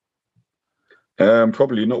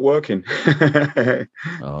 Probably not working.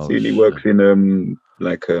 Oh, He shit. works in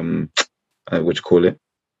what you call it?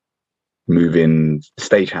 Moving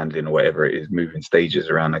stage handling or whatever it is, moving stages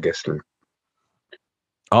around, I guess. So he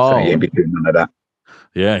Oh, ain't be doing none of that.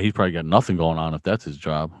 yeah, he's probably got nothing going on if that's his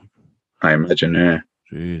job. I imagine, yeah.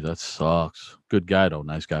 Gee, that sucks. Good guy, though.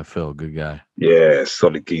 Nice guy, Phil. Good guy. Yeah,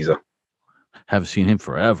 solid geezer. Haven't seen him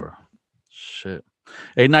forever. Shit.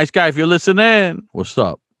 Hey, nice guy, if you're listening, what's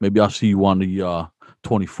up? Maybe I'll see you on the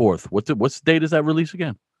 24th. What's the date is that release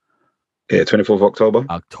again? Yeah, 24th October.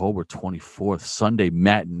 October 24th, Sunday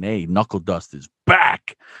matinee. Knuckle Dust is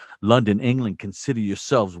back. London, England. Consider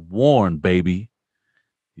yourselves warned, baby.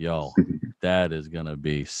 Yo, that is going to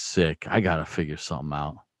be sick. I got to figure something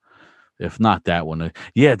out. If not that one.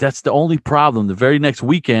 Yeah, that's the only problem. The very next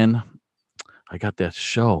weekend, I got that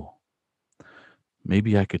show.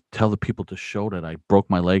 Maybe I could tell the people to show that I broke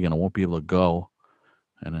my leg and I won't be able to go.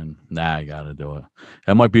 And then, I got to do it.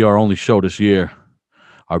 That might be our only show this year.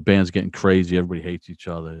 Our band's getting crazy. Everybody hates each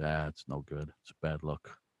other. It's no good. It's a bad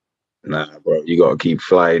look. Nah, bro, you got to keep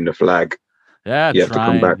flying the flag. Yeah, You have to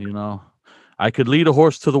come back. You know. I could lead a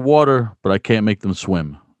horse to the water, but I can't make them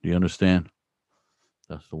swim. Do you understand?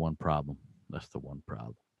 That's the one problem.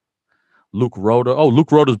 Luke Rhoda. Oh,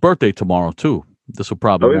 Luke Rhoda's birthday tomorrow, too. This will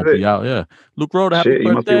probably won't be out. Yeah. Luke Rhoda, happy Shit,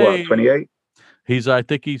 he must be birthday. what, 28? I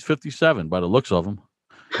think he's 57 by the looks of him.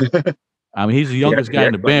 I mean, he's the youngest Yeah, guy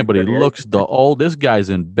in the band, but he looks the old. This guy's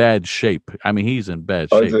in bad shape. I mean, he's in bad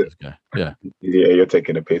shape, this guy. Yeah. Yeah, you're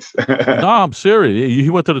taking a piss. No, I'm serious. He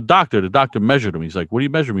went to the doctor. The doctor measured him. He's like, what do you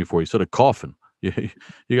measure me for? He said a coffin. You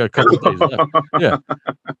got a couple of days left. Yeah.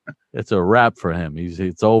 It's a wrap for him.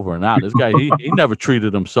 It's over and out. This guy, he never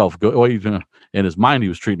treated himself good. Well, in his mind, he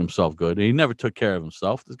was treating himself good. He never took care of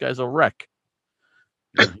himself. This guy's a wreck.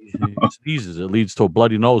 He sneezes. It leads to a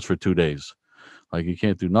bloody nose for 2 days. Like he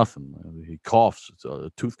can't do nothing. He coughs.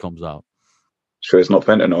 A tooth comes out. Sure, it's not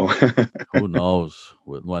fentanyl. Who knows?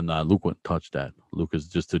 When Luke wouldn't touch that. Luke is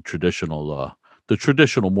just the traditional,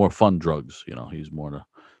 more fun drugs. You know, he's more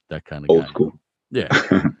that kind of Old guy. school.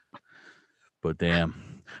 Yeah. But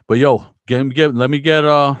damn. But yo, let me get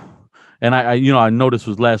and I know this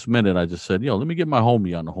was last minute. I just said, let me get my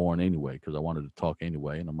homie on the horn anyway, because I wanted to talk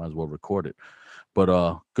anyway, and I might as well record it.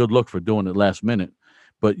 But good luck for doing it last minute.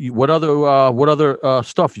 But what other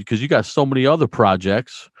stuff? Because you got so many other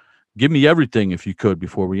projects. Give me everything if you could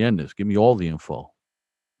before we end this. Give me all the info.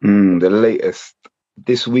 The latest.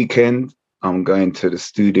 This weekend, I'm going to the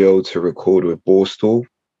studio to record with Borstal.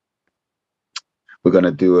 We're going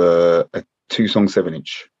to do a 2-song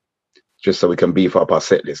 7-inch, just so we can beef up our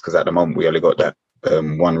set list, because at the moment we only got that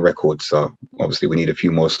one record. So obviously we need a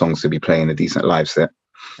few more songs to be playing a decent live set.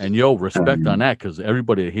 And respect on that, because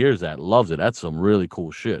everybody that hears that loves it. That's some really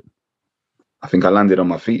cool shit. I think I landed on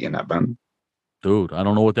my feet in that band. Dude, I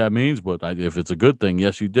don't know what that means, but if it's a good thing,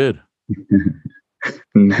 yes, you did.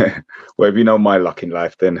 Well, if you know my luck in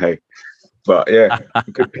life, then hey. But yeah,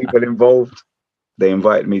 good people involved. They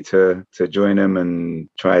invited me to join them and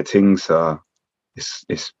try things.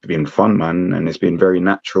 It's been fun, man, and it's been very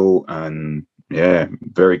natural and yeah,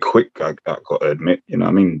 very quick. I got to admit, you know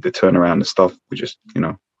what I mean? The turnaround and stuff were just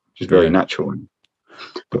very natural.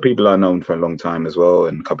 But people I've known for a long time as well,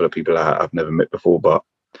 and a couple of people I've never met before, but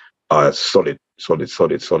solid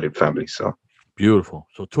family. So beautiful.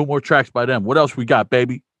 So 2 more tracks by them. What else we got,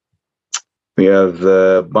 baby? We have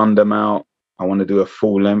Bund 'Em Out. I want to do a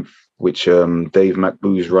full length, which Dave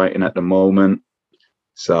McBoo's writing at the moment.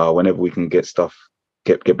 So whenever we can get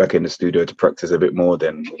back in the studio to practice a bit more,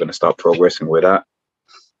 then we're going to start progressing with that.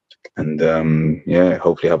 And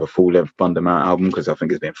hopefully have a full length Bund 'Em Out album, because I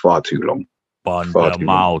think it's been far too long. Bund 'Em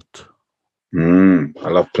Out. I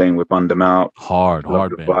love playing with Bund 'Em Out. Hard the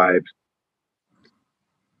vibe.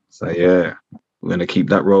 So yeah, we're going to keep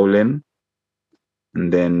that rolling.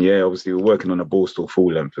 And then obviously we're working on a Borstal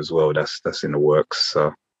full length as well. That's in the works.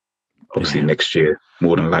 So obviously next year,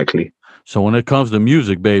 more than likely. So when it comes to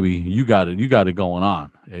music, baby, you got it going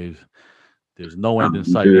on. There's no end in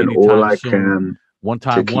sight. Doing anytime all I soon. can. One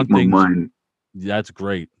time, to one keep my thing. mind. That's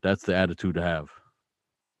great. That's the attitude to have.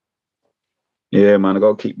 Yeah, man, I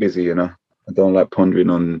gotta keep busy. You know, I don't like pondering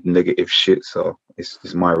on negative shit. So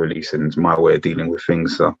it's my release and it's my way of dealing with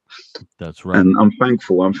things. So that's right. And I'm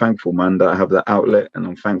thankful, man, that I have that outlet, and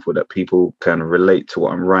I'm thankful that people can relate to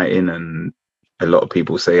what I'm writing, and a lot of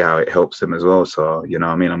people say how it helps them as well. So you know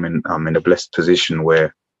what I mean, I'm in a blessed position where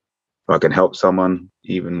if I can help someone,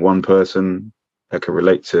 even one person that can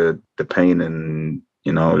relate to the pain and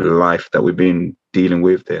life that we've been dealing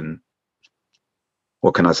with, then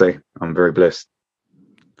what can I say? I'm very blessed.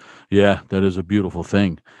 Yeah, that is a beautiful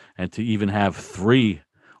thing. And to even have 3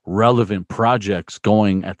 relevant projects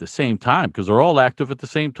going at the same time because they're all active at the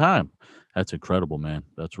same time. That's incredible, man.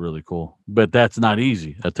 That's really cool. But that's not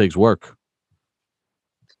easy. That takes work.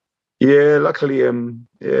 Yeah, luckily,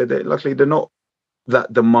 luckily they're not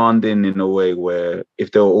that demanding in a way where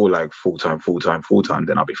if they were all like full time,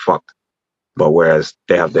 then I'll be fucked. But whereas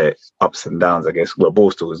they have their ups and downs, I guess. Well,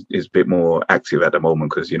 Borstal is a bit more active at the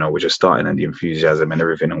moment because we're just starting and the enthusiasm and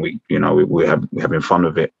everything, and we're having fun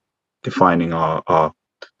with it, defining our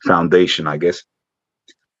foundation, I guess.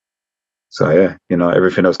 So yeah,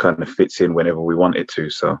 everything else kind of fits in whenever we want it to.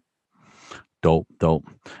 So dope.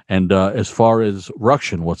 And as far as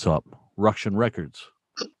Ruction, what's up? Ruction Records.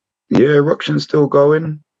 Yeah, Ruction's still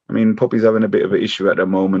going. I mean, Poppy's having a bit of an issue at the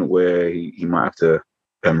moment where he might have to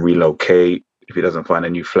relocate if he doesn't find a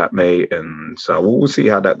new flatmate, and so we'll see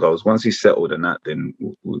how that goes. Once he's settled in that, then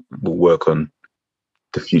we'll work on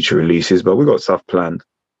the future releases. But we've got stuff planned.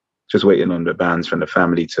 Just waiting on the bands from the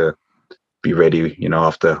family to be ready.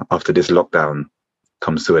 After this lockdown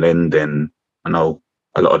comes to an end, then I know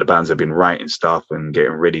a lot of the bands have been writing stuff and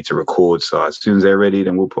getting ready to record. So as soon as they're ready,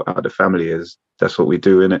 then we'll put out the family. That's what we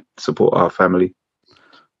do, innit? Support our family.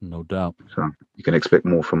 No doubt. So you can expect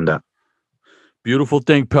more from that. Beautiful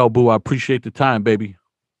thing, Pelbu. I appreciate the time, baby.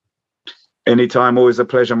 Anytime, always a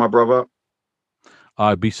pleasure, my brother. All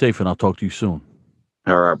right, be safe, and I'll talk to you soon.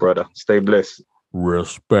 All right, brother. Stay blessed.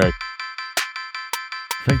 Respect.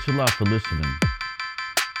 Thanks a lot for listening.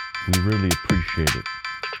 We really appreciate it.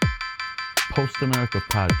 Post America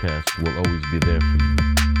Podcast will always be there for you.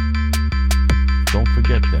 Don't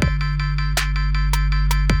forget that.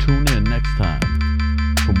 Tune in next time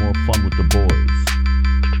for more fun with the boys.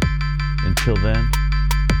 Until then,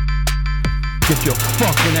 get your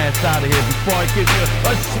fucking ass out of here before I give you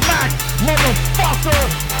a smack, motherfucker!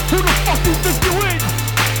 Who the fuck you think you is?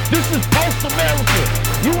 This is Post America.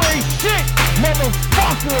 You ain't shit,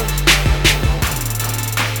 motherfucker!